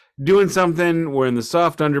doing something. We're in the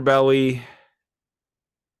soft underbelly,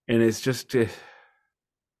 and it's just...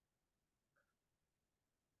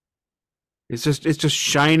 It's just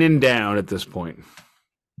shining down at this point.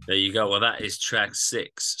 There you go. Well, that is track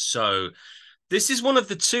 6. So this is one of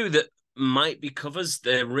the 2 that might be covers.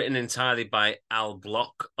 They're written entirely by Al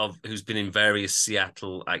Block, who's been in various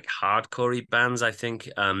Seattle hardcore bands, I think.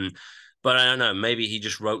 But I don't know. Maybe he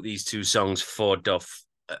just wrote these 2 songs for Duff.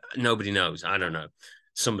 Nobody knows. I don't know.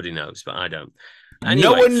 Somebody knows, but I don't. Anyway,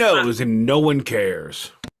 no one knows and no one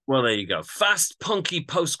cares. Well, there you go. Fast, punky,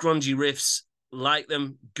 post-grungy riffs. Like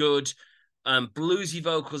them. Good. Bluesy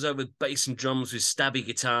vocals over bass and drums with stabby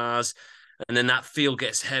guitars. And then that feel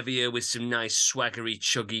gets heavier with some nice swaggery,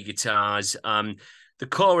 chuggy guitars. The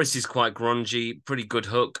chorus is quite grungy, pretty good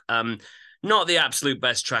hook. Not the absolute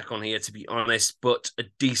best track on here, to be honest, but a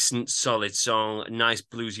decent, solid song. A nice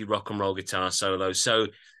bluesy rock and roll guitar solo. So,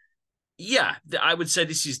 yeah, I would say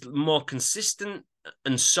this is more consistent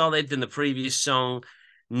and solid than the previous song.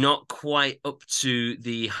 Not quite up to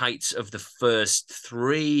the heights of the first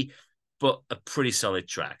 3, but a pretty solid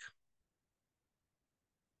track.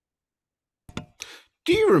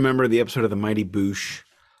 Do you remember the episode of the Mighty Boosh,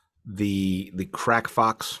 the Crack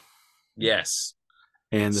Fox? Yes.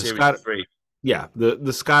 And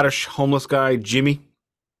the Scottish homeless guy, Jimmy.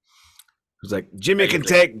 Who's like, Jimmy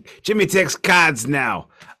takes cards now.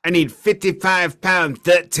 I need £55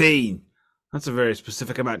 13. That's a very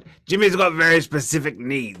specific amount. Jimmy's got very specific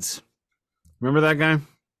needs. Remember that guy?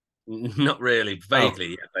 Not really.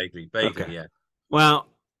 Vaguely, Okay. Yeah. Well,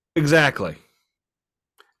 exactly.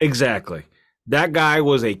 That guy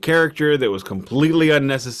was a character that was completely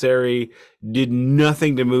unnecessary, did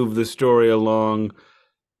nothing to move the story along.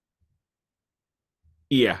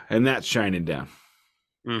 Yeah, and that's shining down.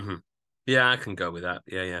 Mm-hmm. Yeah, I can go with that.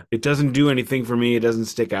 Yeah. It doesn't do anything for me. It doesn't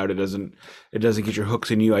stick out. It doesn't get your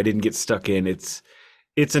hooks in you. I didn't get stuck in. It's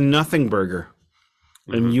a nothing burger.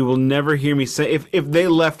 Mm-hmm. And you will never hear me say, if they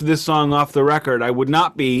left this song off the record, I would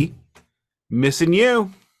not be missing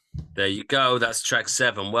you. There you go. That's track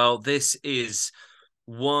 7. Well, this is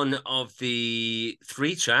one of the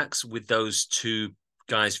 3 tracks with those 2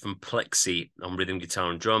 guys from Plexi on rhythm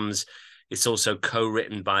guitar and drums. It's also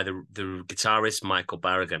co-written by the guitarist Michael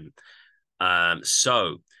Barragan.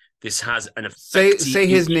 So this has an effect. Say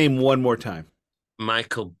his name one more time.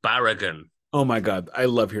 Michael Barragan. Oh my God, I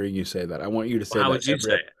love hearing you say that. I want you to say that. How would you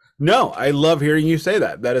say it? No, I love hearing you say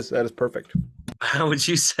that. That is perfect. How would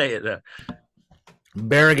you say it then?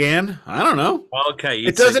 Barragan? I don't know. Okay,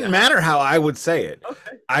 it doesn't matter how I would say it.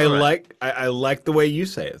 Okay, I like the way you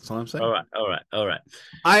say it. That's all I'm saying. All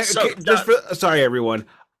right. Sorry, everyone.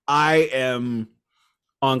 I am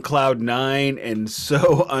on cloud 9 and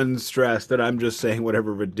so unstressed that I'm just saying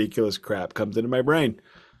whatever ridiculous crap comes into my brain.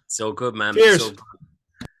 It's all good, man. Cheers.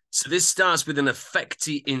 So this starts with an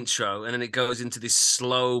effecty intro, and then it goes into this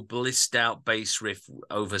slow, blissed out bass riff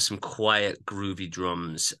over some quiet, groovy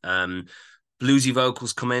drums. Bluesy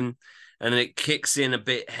vocals come in, and then it kicks in a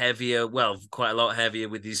bit heavier, well, quite a lot heavier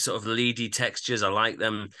with these sort of leady textures. I like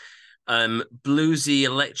them. Bluesy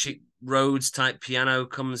electric Rhodes type piano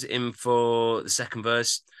comes in for the second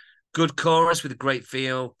verse. Good chorus with a great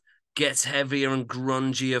feel. Gets heavier and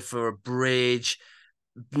grungier for a bridge.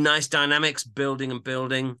 Nice dynamics, building and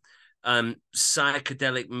building.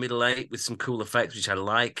 Psychedelic middle 8 with some cool effects, which I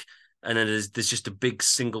like. and then there's just a big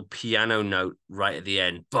single piano note right at the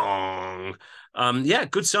end. Bong. Yeah,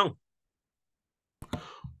 good song.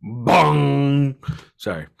 Bong.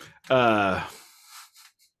 Sorry.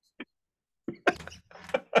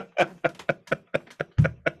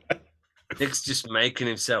 Nick's just making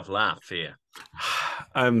himself laugh here.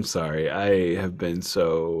 I'm sorry. I have been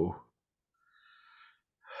so.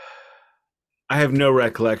 I have no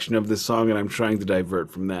recollection of this song, and I'm trying to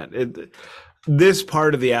divert from that. This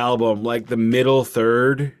part of the album, like the middle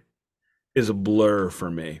third, is a blur for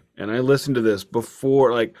me. And I listened to this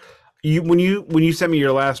before, like when you sent me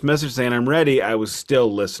your last message saying I'm ready, I was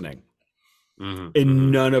still listening,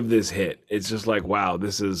 and none of this hit. It's just like, wow, it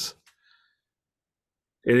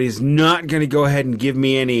is not going to go ahead and give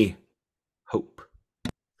me any hope.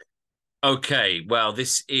 Okay, well,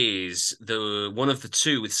 this is the one of the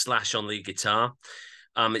two with Slash on lead guitar.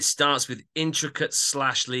 It starts with intricate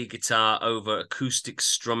Slash lead guitar over acoustic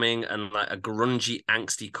strumming and like a grungy,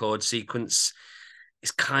 angsty chord sequence.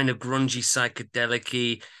 It's kind of grungy,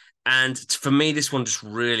 psychedelic-y. And for me, this one just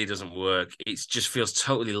really doesn't work. It just feels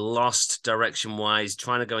totally lost direction-wise,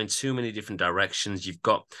 trying to go in too many different directions. You've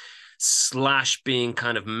got Slash being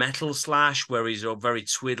kind of metal Slash, where he's all very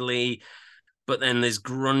twiddly, but then there's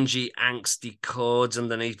grungy, angsty chords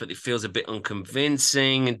underneath, but it feels a bit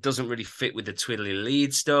unconvincing and doesn't really fit with the twiddly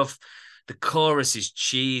lead stuff. The chorus is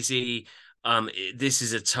cheesy. This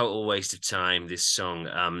is a total waste of time, this song.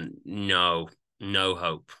 No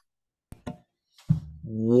hope.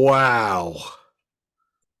 Wow.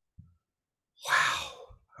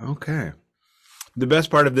 Okay. The best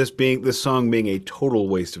part of this song being a total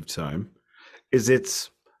waste of time is it's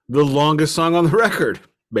the longest song on the record,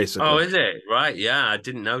 basically. Oh, is it? Right. Yeah, I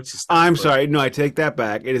didn't notice that. I'm sorry. No, I take that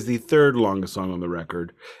back. It is the third longest song on the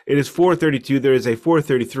record. It is 4:32. There is a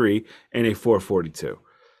 4:33 and a 4:42.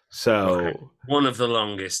 So okay. One of the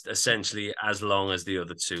longest, essentially as long as the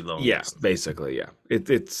other two longest. Yeah, basically, yeah.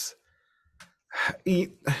 It's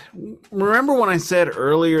remember when I said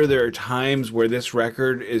earlier there are times where this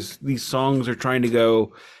record these songs are trying to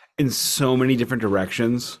go in so many different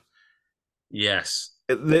directions? Yes.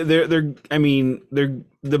 They're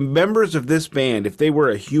the members of this band, if they were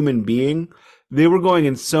a human being, they were going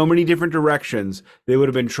in so many different directions, they would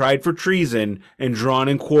have been tried for treason and drawn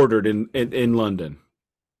and quartered in London.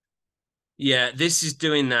 Yeah, this is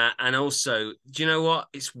doing that. And also, do you know what?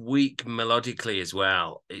 It's weak melodically as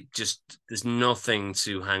well. There's nothing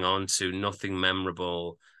to hang on to, nothing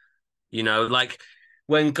memorable. You know, like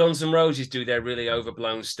when Guns N' Roses do their really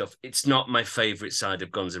overblown stuff, it's not my favorite side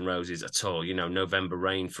of Guns N' Roses at all. You know, November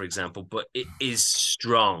Rain, for example, but it is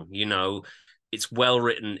strong. You know, it's well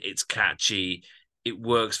written, it's catchy, it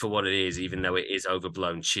works for what it is, even though it is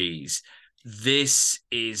overblown cheese. This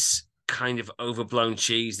is kind of overblown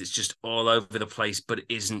cheese that's just all over the place, but it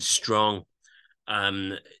isn't strong.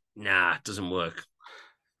 It doesn't work.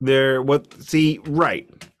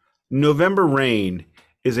 Right. November Rain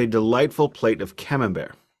is a delightful plate of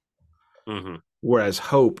camembert, whereas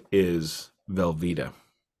Hope is Velveeta.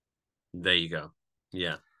 There you go.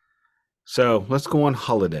 Yeah. So let's go on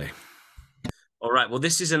Holiday. All right. Well,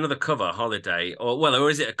 this is another cover, Holiday, or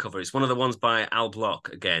is it a cover? It's one of the ones by Al Block.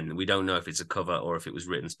 Again, we don't know if it's a cover or if it was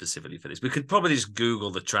written specifically for this. We could probably just Google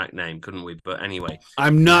the track name, couldn't we? But anyway,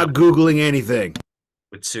 I'm not Googling anything.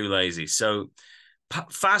 We're too lazy. So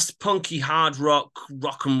fast, punky, hard rock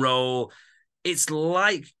and roll. It's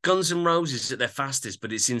like Guns N' Roses at their fastest,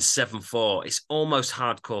 but it's in 7/4. It's almost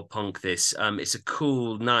hardcore punk, this. It's a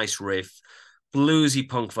cool, nice riff, bluesy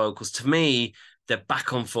punk vocals. To me, they're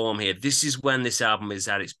back on form here. This is when this album is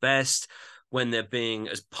at its best, when they're being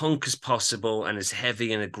as punk as possible and as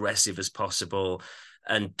heavy and aggressive as possible.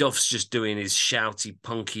 And Duff's just doing his shouty,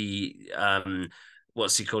 punky,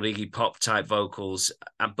 what's he called, Iggy Pop type vocals.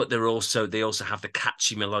 But they also have the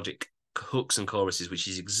catchy melodic hooks and choruses, which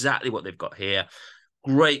is exactly what they've got here.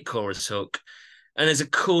 Great chorus hook. And there's a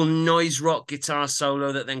cool noise rock guitar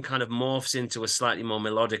solo that then kind of morphs into a slightly more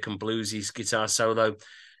melodic and bluesy guitar solo.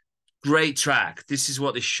 Great track. This is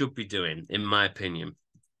what they should be doing, in my opinion.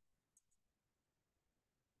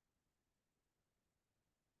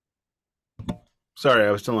 Sorry,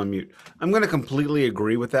 I was still on mute. I'm going to completely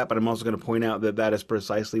agree with that, but I'm also going to point out that that is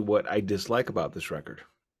precisely what I dislike about this record.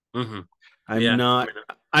 I'm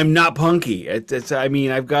not punky.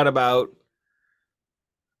 I've got about,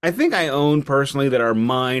 I think I own personally that are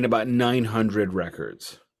mine about 900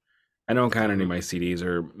 records. I don't count any of my CDs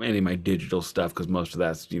or any of my digital stuff because most of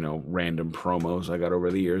that's, random promos I got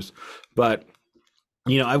over the years. But,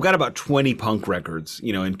 I've got about 20 punk records,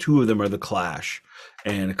 and 2 of them are The Clash.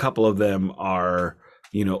 And a couple of them are,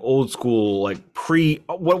 old school, like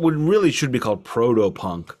what would really should be called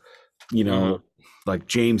proto-punk. you Mm-hmm. know, like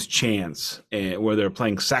James Chance, where they're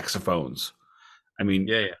playing saxophones. I mean,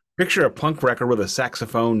 Yeah, yeah. picture a punk record with a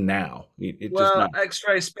saxophone now. It just Well, not.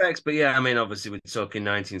 X-ray specs, but yeah, I mean, obviously we're talking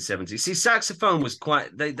 1970s. See, saxophone was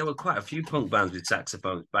quite. There were quite a few punk bands with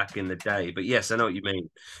saxophones back in the day. But yes, I know what you mean.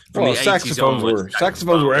 From Well, the 80s onwards,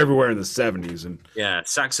 saxophones were everywhere in the 70s, and yeah,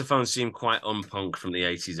 saxophone seemed quite unpunk from the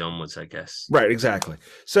 80s onwards, I guess. right, exactly.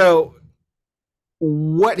 So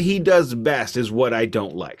what he does best is what I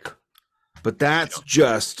don't like, but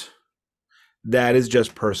Sure. that is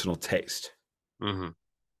just personal taste. Mm-hmm.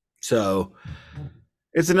 So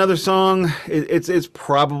it's another song. It's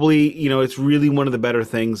probably, it's really one of the better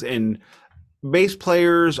things. And bass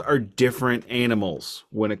players are different animals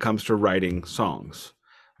when it comes to writing songs.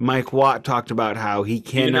 Mike Watt talked about how he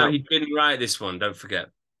Even though cannot. he didn't write this one, don't forget.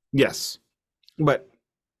 Yes, but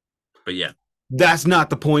But yeah. that's not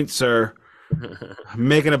the point, sir. I'm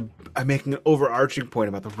making an overarching point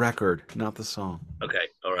about the record, not the song, Okay,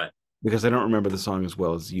 all right. because I don't remember the song as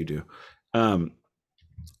well as you do. Um,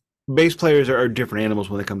 Bass players are different animals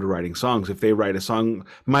when they come to writing songs. If they write a song,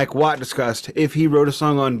 Mike Watt discussed, if he wrote a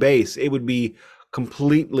song on bass, it would be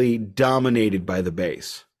completely dominated by the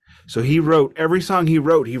bass. So he wrote every song he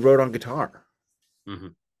wrote on guitar. Mm-hmm.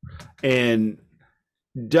 And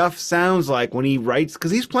Duff sounds like when he writes,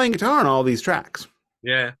 because he's playing guitar on all these tracks.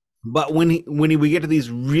 Yeah. But we get to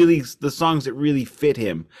the songs that really fit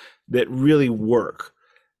him, that really work,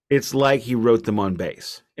 it's like he wrote them on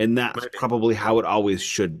bass, and that's probably how it always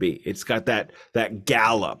should be. It's got that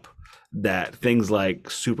gallop that things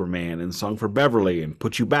like Superman and Song for Beverly and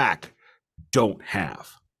Put You Back don't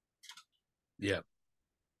have. Yeah.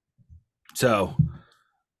 So,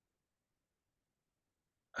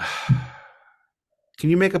 can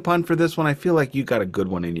you make a pun for this one? I feel like you got a good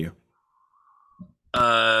one in you.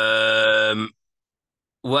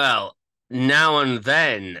 Well, now and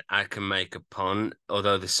then I can make a pun,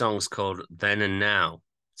 although the song's called Then and Now.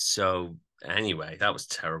 So anyway, that was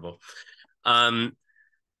terrible.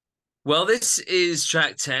 Well, this is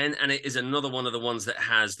track 10, and it is another one of the ones that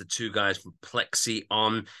has the two guys from Plexi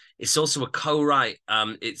on. It's also a co-write.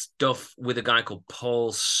 It's Duff with a guy called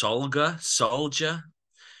Paul Soldier,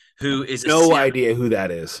 who is no idea who that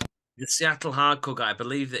is. The Seattle hardcore guy. I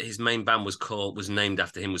believe that his main band was named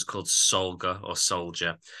after him, was called Solga or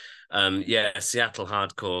Soldier. Yeah, Seattle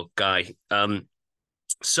hardcore guy.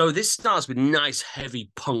 So this starts with nice heavy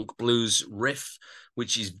punk blues riff,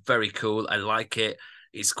 which is very cool. I like it.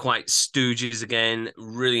 It's quite Stooges again.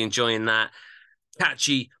 Really enjoying that.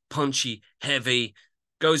 Catchy, punchy, heavy.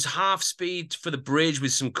 Goes half speed for the bridge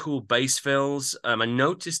with some cool bass fills. I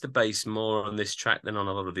noticed the bass more on this track than on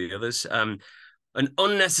a lot of the others. An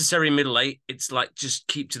unnecessary middle eight. It's like, just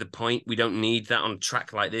keep to the point. We don't need that on a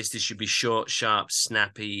track like this. This should be short, sharp,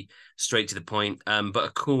 snappy, straight to the point. But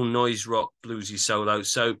a cool noise rock bluesy solo.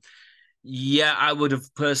 So yeah, I would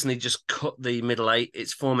have personally just cut the middle eight.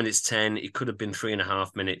 It's 4 minutes 10. It could have been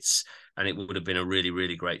 3.5 minutes, and it would have been a really,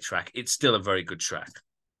 really great track. It's still a very good track.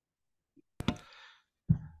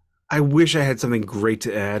 I wish I had something great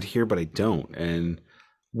to add here, but I don't. And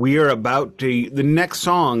we are about to. The next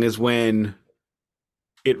song is when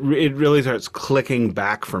it really starts clicking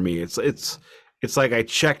back for me. It's like I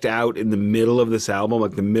checked out in the middle of this album,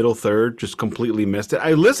 like the middle third, just completely missed it.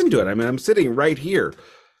 I listened to it. I mean, I'm sitting right here,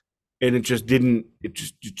 and it just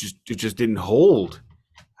didn't hold.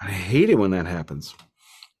 I hate it when that happens.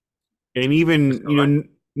 And even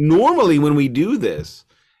normally when we do this,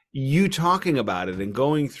 you talking about it and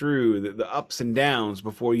going through the ups and downs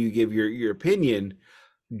before you give your opinion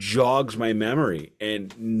jogs my memory,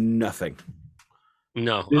 and nothing.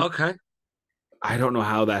 No. Okay. I don't know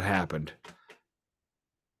how that happened.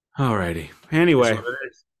 Alrighty. Anyway,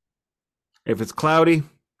 if it's cloudy,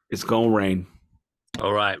 it's gonna rain.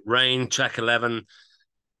 All right. Rain, track 11.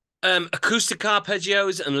 Acoustic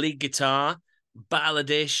arpeggios and lead guitar,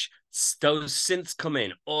 balladish. Those synths come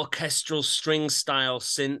in, orchestral string style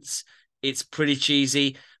synths. It's pretty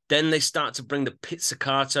cheesy. Then they start to bring the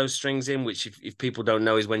pizzicato strings in, which if people don't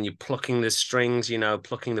know is when you're plucking the strings,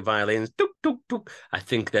 plucking the violins. Dook, dook, dook. I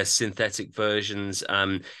think they're synthetic versions.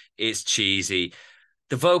 It's cheesy.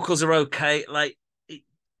 The vocals are okay.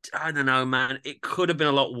 I don't know, man. It could have been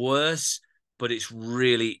a lot worse, but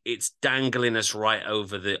it's dangling us right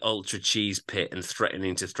over the ultra cheese pit and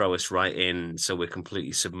threatening to throw us right in, so we're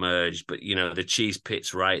completely submerged. But the cheese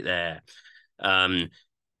pit's right there.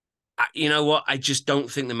 You know what? I just don't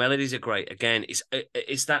think the melodies are great. Again,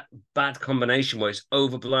 it's that bad combination where it's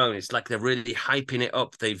overblown. It's like they're really hyping it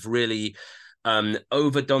up. They've really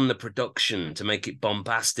overdone the production to make it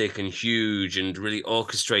bombastic and huge and really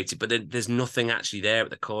orchestrated, but there's nothing actually there at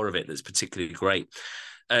the core of it that's particularly great.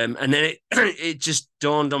 And then it it just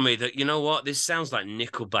dawned on me that, you know what, this sounds like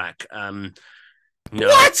Nickelback. No.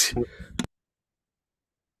 What?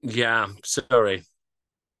 Yeah, sorry.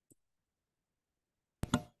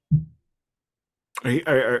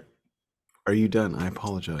 Are you done? I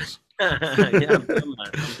apologize. Yeah, I'm done, man.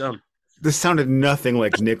 I'm done. This sounded nothing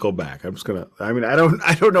like Nickelback. I'm just gonna. I mean, I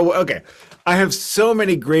don't know. Okay, I have so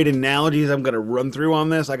many great analogies. I'm gonna run through on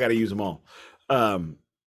this. I got to use them all.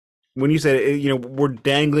 When you said, you know, we're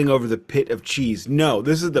dangling over the pit of cheese. No,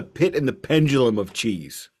 this is the pit and the pendulum of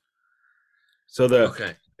cheese. So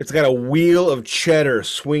it's got a wheel of cheddar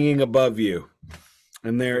swinging above you,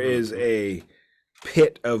 and there is a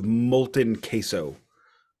pit of molten queso.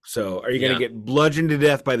 So, are you going to get bludgeoned to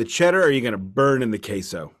death by the cheddar, or are you going to burn in the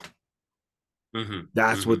queso?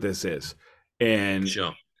 That's what this is. And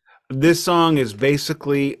this song is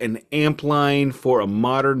basically an amp line for a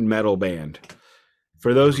modern metal band.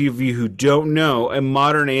 For those of you who don't know, a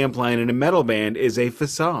modern amp line in a metal band is a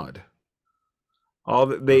facade.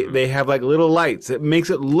 They have like little lights. It makes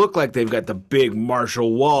it look like they've got the big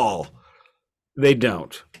Marshall wall. They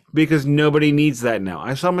don't, because nobody needs that now.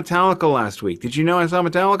 I saw Metallica last week. Did you know I saw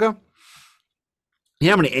Metallica? You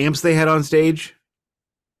know how many amps they had on stage?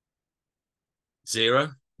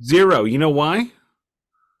 Zero. You know why?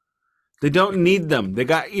 They don't need them. They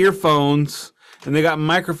got earphones and they got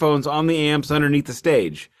microphones on the amps underneath the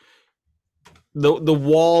stage. The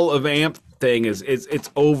wall of amp thing is it's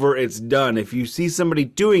over, it's done. If you see somebody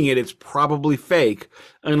doing it, it's probably fake,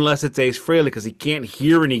 unless it's Ace Frehley, because he can't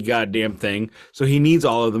hear any goddamn thing, so he needs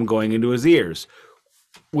all of them going into his ears,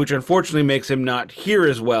 which unfortunately makes him not hear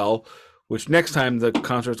as well, which next time the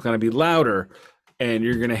concert's going to be louder, and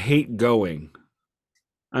you're going to hate going.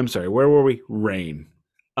 I'm sorry, where were we? Rain.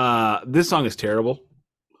 This song is terrible.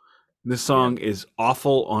 This song is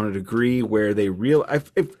awful on a degree where they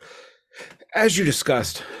as you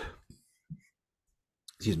discussed,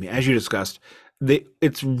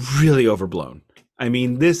 it's really overblown. I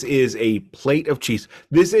mean, this is a plate of cheese.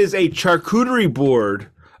 This is a charcuterie board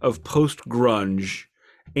of post-grunge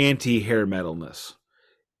anti-hair metalness.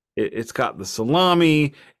 It's got the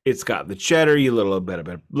salami, it's got the cheddar, a little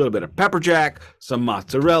bit of pepper jack, some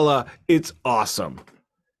mozzarella. It's awesome.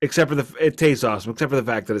 It tastes awesome, except for the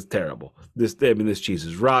fact that it's terrible. This cheese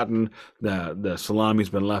is rotten. The salami's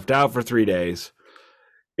been left out for 3 days.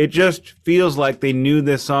 It just feels like they knew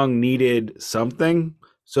this song needed something,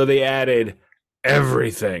 so they added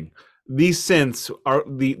everything. These synths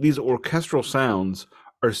these orchestral sounds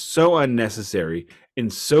are so unnecessary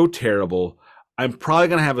and so terrible. I'm probably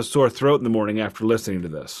gonna have a sore throat in the morning after listening to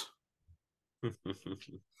this.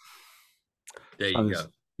 There you go.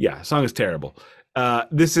 Yeah, song is terrible.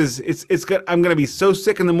 It's good. I'm gonna be so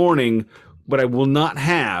sick in the morning, but I will not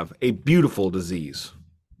have a beautiful disease.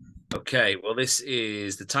 Okay, well, this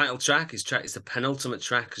is the title track. It's the penultimate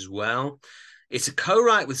track as well. It's a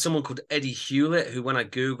co-write with someone called Eddie Hewlett, who, when I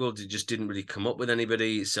Googled, it just didn't really come up with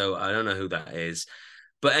anybody, so I don't know who that is.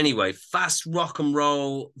 But anyway, fast rock and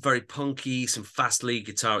roll, very punky, some fast lead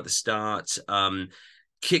guitar at the start.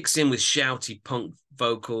 Kicks in with shouty punk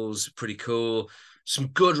vocals, pretty cool. Some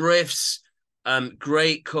good riffs,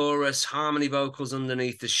 great chorus, harmony vocals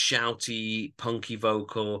underneath the shouty, punky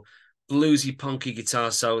vocal, bluesy, punky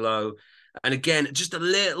guitar solo. And again, just a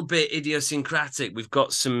little bit idiosyncratic. We've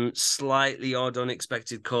got some slightly odd,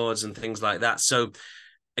 unexpected chords and things like that. So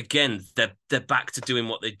again, they're back to doing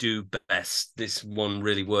what they do best. This one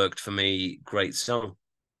really worked for me. Great song.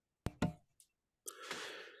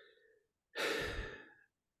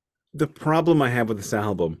 The problem I have with this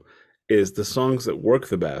album is the songs that work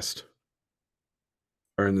the best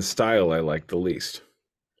are in the style I like the least.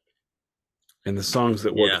 And the songs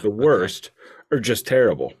that work the worst are just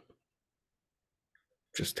terrible.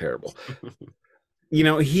 Just terrible. You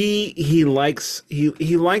know, he likes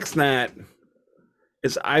that,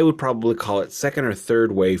 as I would probably call it, second or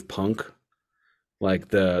third wave punk, like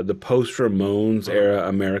the post Ramones era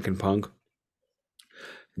American punk.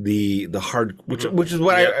 The hard, which is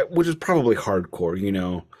which is probably hardcore, you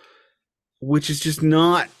know, which is just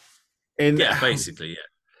not. And basically.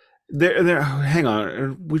 There. Hang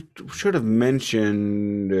on, we should have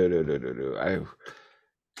mentioned.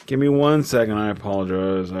 Give me 1 second. I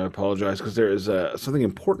apologize because there is something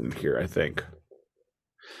important here, I think.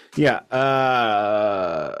 Yeah.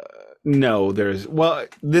 No,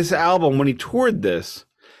 this album, when he toured this,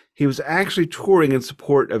 he was actually touring in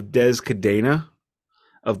support of Des Cadena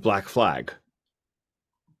of Black Flag.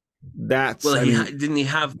 Didn't he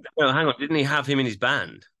have him in his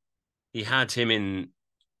band? He had him in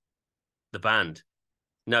the band.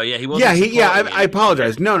 No, yeah, he Yeah, wasn't yeah. supporting I him.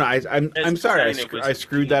 apologize. No, no. Des I'm sorry. McKagan was I in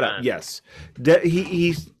screwed the that up. band. Yes,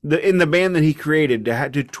 he's in the band that he created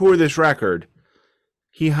to tour this record.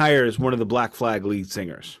 He hires one of the Black Flag lead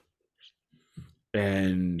singers,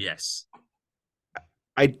 and Yes.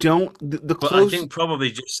 I don't the But I close. think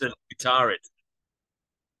probably just a guitarist.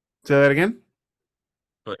 Say that again.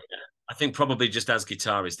 But yeah, I think probably just as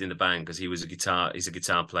guitarist in the band because he's a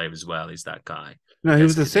guitar player as well. He's that guy. No, he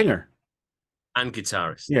was the Dethklok singer. and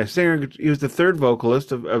guitarist. Yeah, singer. He was the third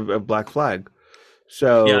vocalist of Black Flag. Yeah,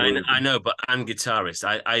 So I know, but and guitarist.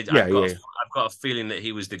 yeah, yeah. I've got a feeling that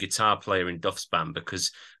he was the guitar player in Duff's band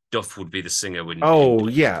because Duff would be the singer in Oh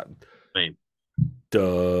Duff. yeah. I mean,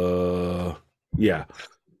 Duh. Yeah.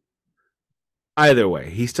 Either way,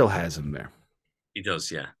 he still has him there, he does,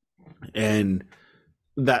 yeah. and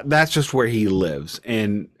that's just where he lives,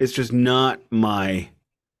 and it's just not my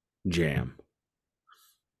jam.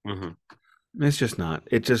 Mm-hmm. It's just not.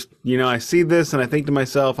 It just, I see this and I think to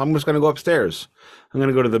myself, I'm just going to go upstairs. I'm going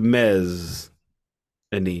to go to the mezzanine.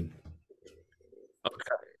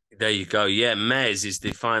 Okay, there you go. Yeah, Mez is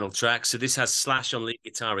the final track. So this has Slash on lead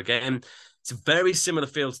guitar again. It's a very similar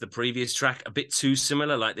feel to the previous track, a bit too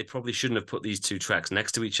similar. Like they probably shouldn't have put these two tracks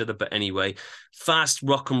next to each other. But anyway, fast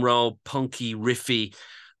rock and roll, punky, riffy.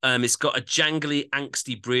 It's got a jangly,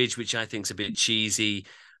 angsty bridge, which I think is a bit cheesy.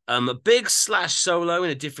 A big Slash solo in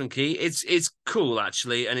a different key. It's cool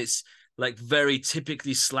actually, and it's like very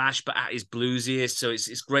typically Slash, but at his bluesiest. So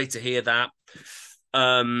it's great to hear that.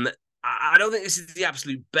 I don't think this is the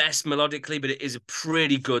absolute best melodically, but it is a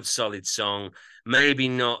pretty good, solid song. Maybe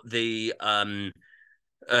not the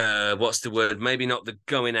what's the word? Maybe not the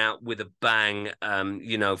going out with a bang,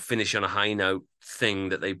 finish on a high note thing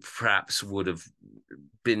that they perhaps would have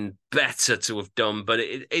been better to have done. But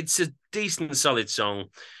it's a decent, solid song.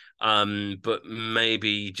 But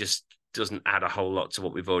maybe just doesn't add a whole lot to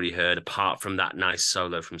what we've already heard, apart from that nice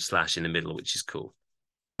solo from Slash in the middle, which is cool.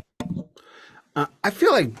 I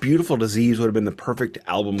feel like Beautiful Disease would have been the perfect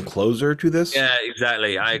album closer to this. Yeah,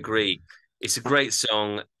 exactly. I agree. It's a great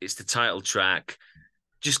song. It's the title track.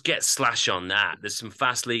 Just get Slash on that. There's some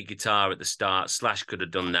fast lead guitar at the start. Slash could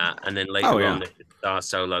have done that, and then later on the guitar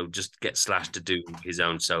solo, just get Slash to do his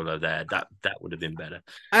own solo there. That would have been better.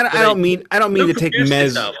 I don't mean to take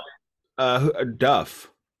Mez Duff.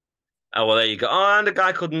 Oh, well, there you go. Oh, and a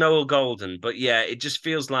guy called Noel Golden. But yeah, it just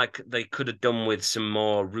feels like they could have done with some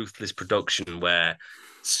more ruthless production where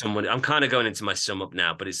I'm kind of going into my sum up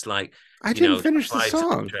now, but it's like, I didn't finish the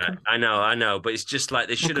song. I know. But it's just like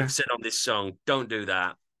they should have said on this song, don't do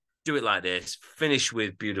that. Do it like this. Finish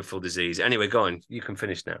with Beautiful Disease. Anyway, go on. You can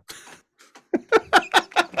finish now.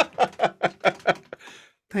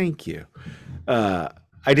 Thank you.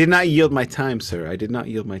 I did not yield my time, sir. I did not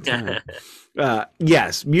yield my time.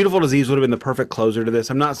 Yes, Beautiful Disease would have been the perfect closer to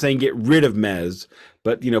this. I'm not saying get rid of Mez,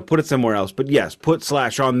 but put it somewhere else. But yes, put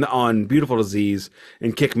Slash on Beautiful Disease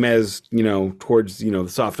and kick Mez, towards the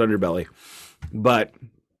soft underbelly. But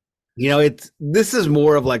this is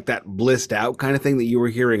more of like that blissed out kind of thing that you were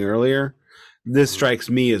hearing earlier. This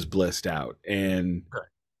strikes me as blissed out, and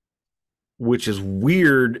which is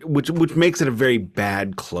weird, which makes it a very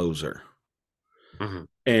bad closer. Mm-hmm.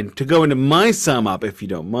 And to go into my sum up, if you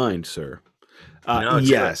don't mind, sir. No,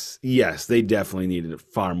 yes, they definitely needed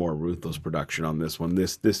far more ruthless production on this one.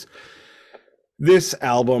 This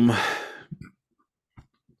album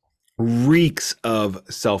reeks of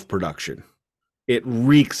self-production. It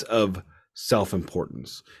reeks of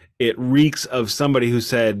self-importance. It reeks of somebody who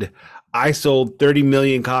said, I sold 30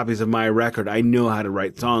 million copies of my record. I know how to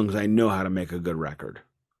write songs. I know how to make a good record.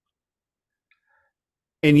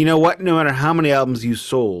 And you know what? No matter how many albums you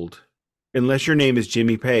sold, unless your name is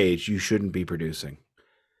Jimmy Page, you shouldn't be producing.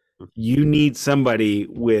 You need somebody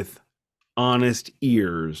with honest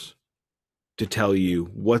ears to tell you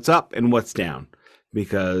what's up and what's down.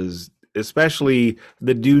 Because especially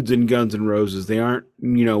the dudes in Guns N' Roses, they aren't,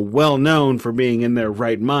 well known for being in their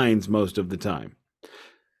right minds most of the time.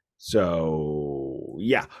 So,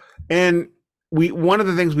 yeah. And one of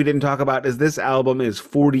the things we didn't talk about is this album is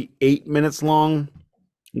 48 minutes long,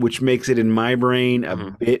 which makes it in my brain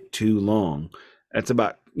a bit too long. That's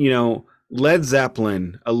about, a Led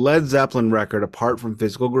Zeppelin record apart from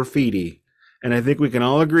Physical Graffiti. And I think we can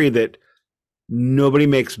all agree that nobody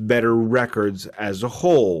makes better records as a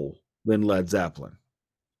whole than Led Zeppelin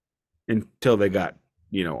until they got,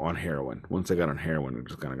 on heroin. Once they got on heroin, it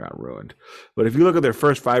just kind of got ruined. But if you look at their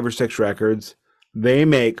first 5 or 6 records, they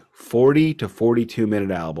make 40 to 42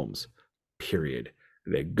 minute albums, period.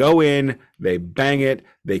 They go in, they bang it,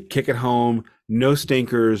 they kick it home, no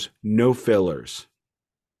stinkers, no fillers.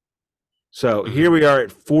 So here we are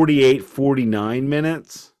at 48, 49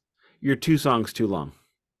 minutes. You're 2 songs too long.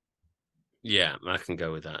 Yeah, I can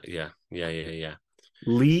go with that. Yeah.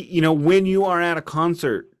 When you are at a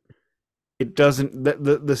concert, it doesn't,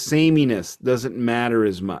 the sameness doesn't matter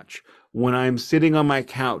as much. When I'm sitting on my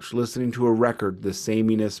couch listening to a record, the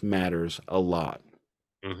sameness matters a lot.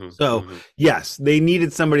 So yes, they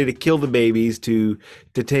needed somebody to kill the babies to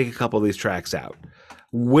take a couple of these tracks out.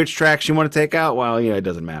 Which tracks you want to take out? Well, it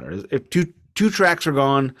doesn't matter. If two tracks are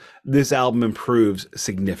gone, this album improves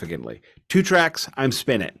significantly. 2 tracks, I'm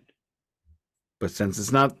spin it. But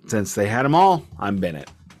since they had them all, I'm bin it.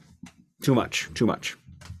 Too much.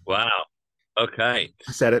 Wow. Okay.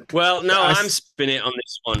 I said it. Well, no, I'm spin it on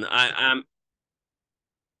this one.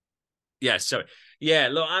 Yeah, sorry. Yeah,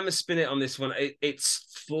 look, I'm a spin it on this one.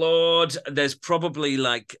 It's flawed. There's probably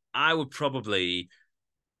I would probably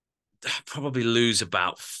lose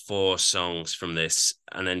about 4 songs from this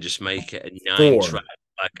and then just make it a 9-track,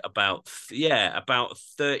 about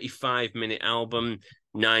 35-minute album,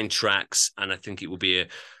 9 tracks, and I think it will be a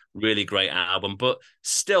really great album. But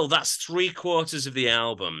still, that's 3/4 of the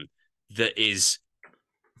album that is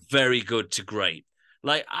very good to great.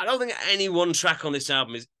 I don't think any one track on this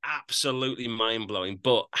album is absolutely mind-blowing,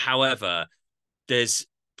 but however, there's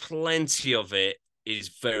plenty of it is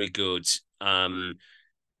very good. I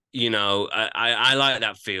like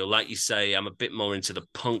that feel. Like you say, I'm a bit more into the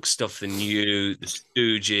punk stuff than you, the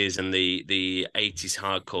Stooges and the 80s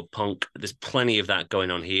hardcore punk. There's plenty of that going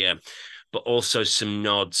on here, but also some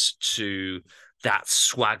nods to that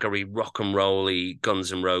swaggery, rock and rolly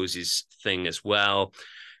Guns N' Roses thing as well.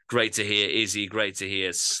 Great to hear Izzy, great to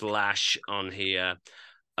hear Slash on here.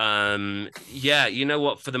 You know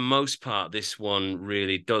what? For the most part, this one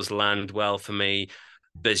really does land well for me.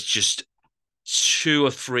 There's just 2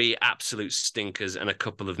 or 3 absolute stinkers and a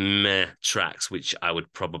couple of meh tracks, which I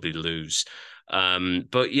would probably lose.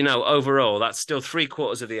 But overall, that's still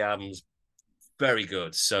 3/4 of the album's very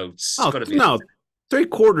good. So it's got to be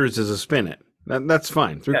 3/4 is a spin it. That's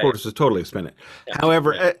fine. 3/4 is totally a spin it. Yeah.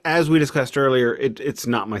 However, as we discussed earlier, it's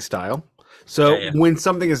not my style. So when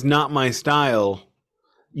something is not my style,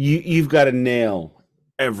 you've got to nail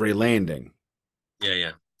every landing.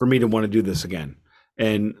 Yeah. For me to want to do this again.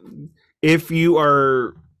 And if you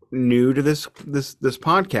are new to this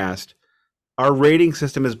podcast, our rating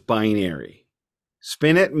system is binary.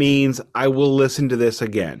 Spin it means I will listen to this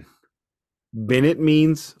again. Bin it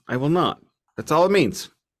means I will not. That's all it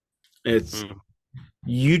means. It's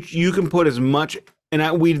you can put as much,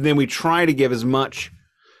 and we try to give as much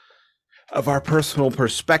of our personal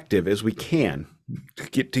perspective as we can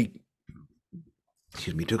to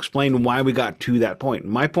explain why we got to that point.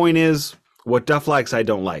 My point is, what Duff likes, I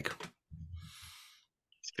don't like.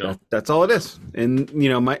 That's all it is. And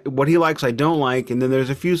what he likes, I don't like. And then there's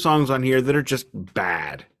a few songs on here that are just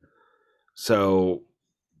bad. So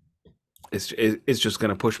it's just going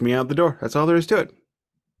to push me out the door. That's all there is to it.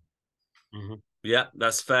 Yeah,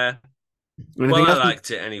 that's fair. I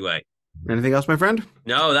liked it anyway. Anything else, my friend?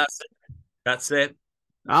 No, that's it.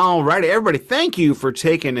 All righty, everybody. Thank you for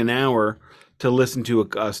taking an hour to listen to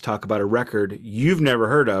us talk about a record you've never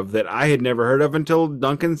heard of that I had never heard of until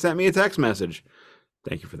Duncan sent me a text message.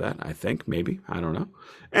 Thank you for that. I think, maybe. I don't know.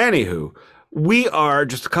 Anywho, we are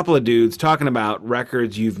just a couple of dudes talking about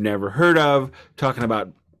records you've never heard of, talking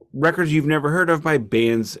about records you've never heard of by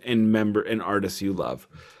bands and artists you love.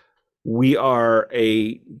 We are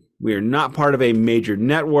not part of a major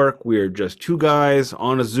network. We are just 2 guys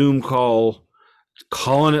on a Zoom call,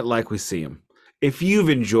 calling it like we see them. If you've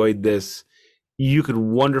enjoyed this, you could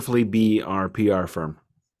wonderfully be our PR firm.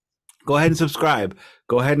 Go ahead and subscribe.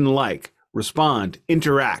 Go ahead and like, respond,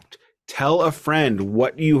 interact, tell a friend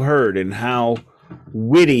what you heard and how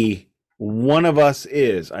witty one of us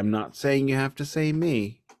is. I'm not saying you have to say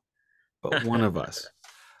me, but one of us.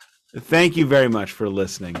 Thank you very much for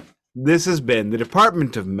listening. This has been the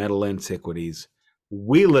Department of Metal Antiquities.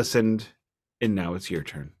 We listened, and now it's your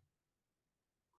turn.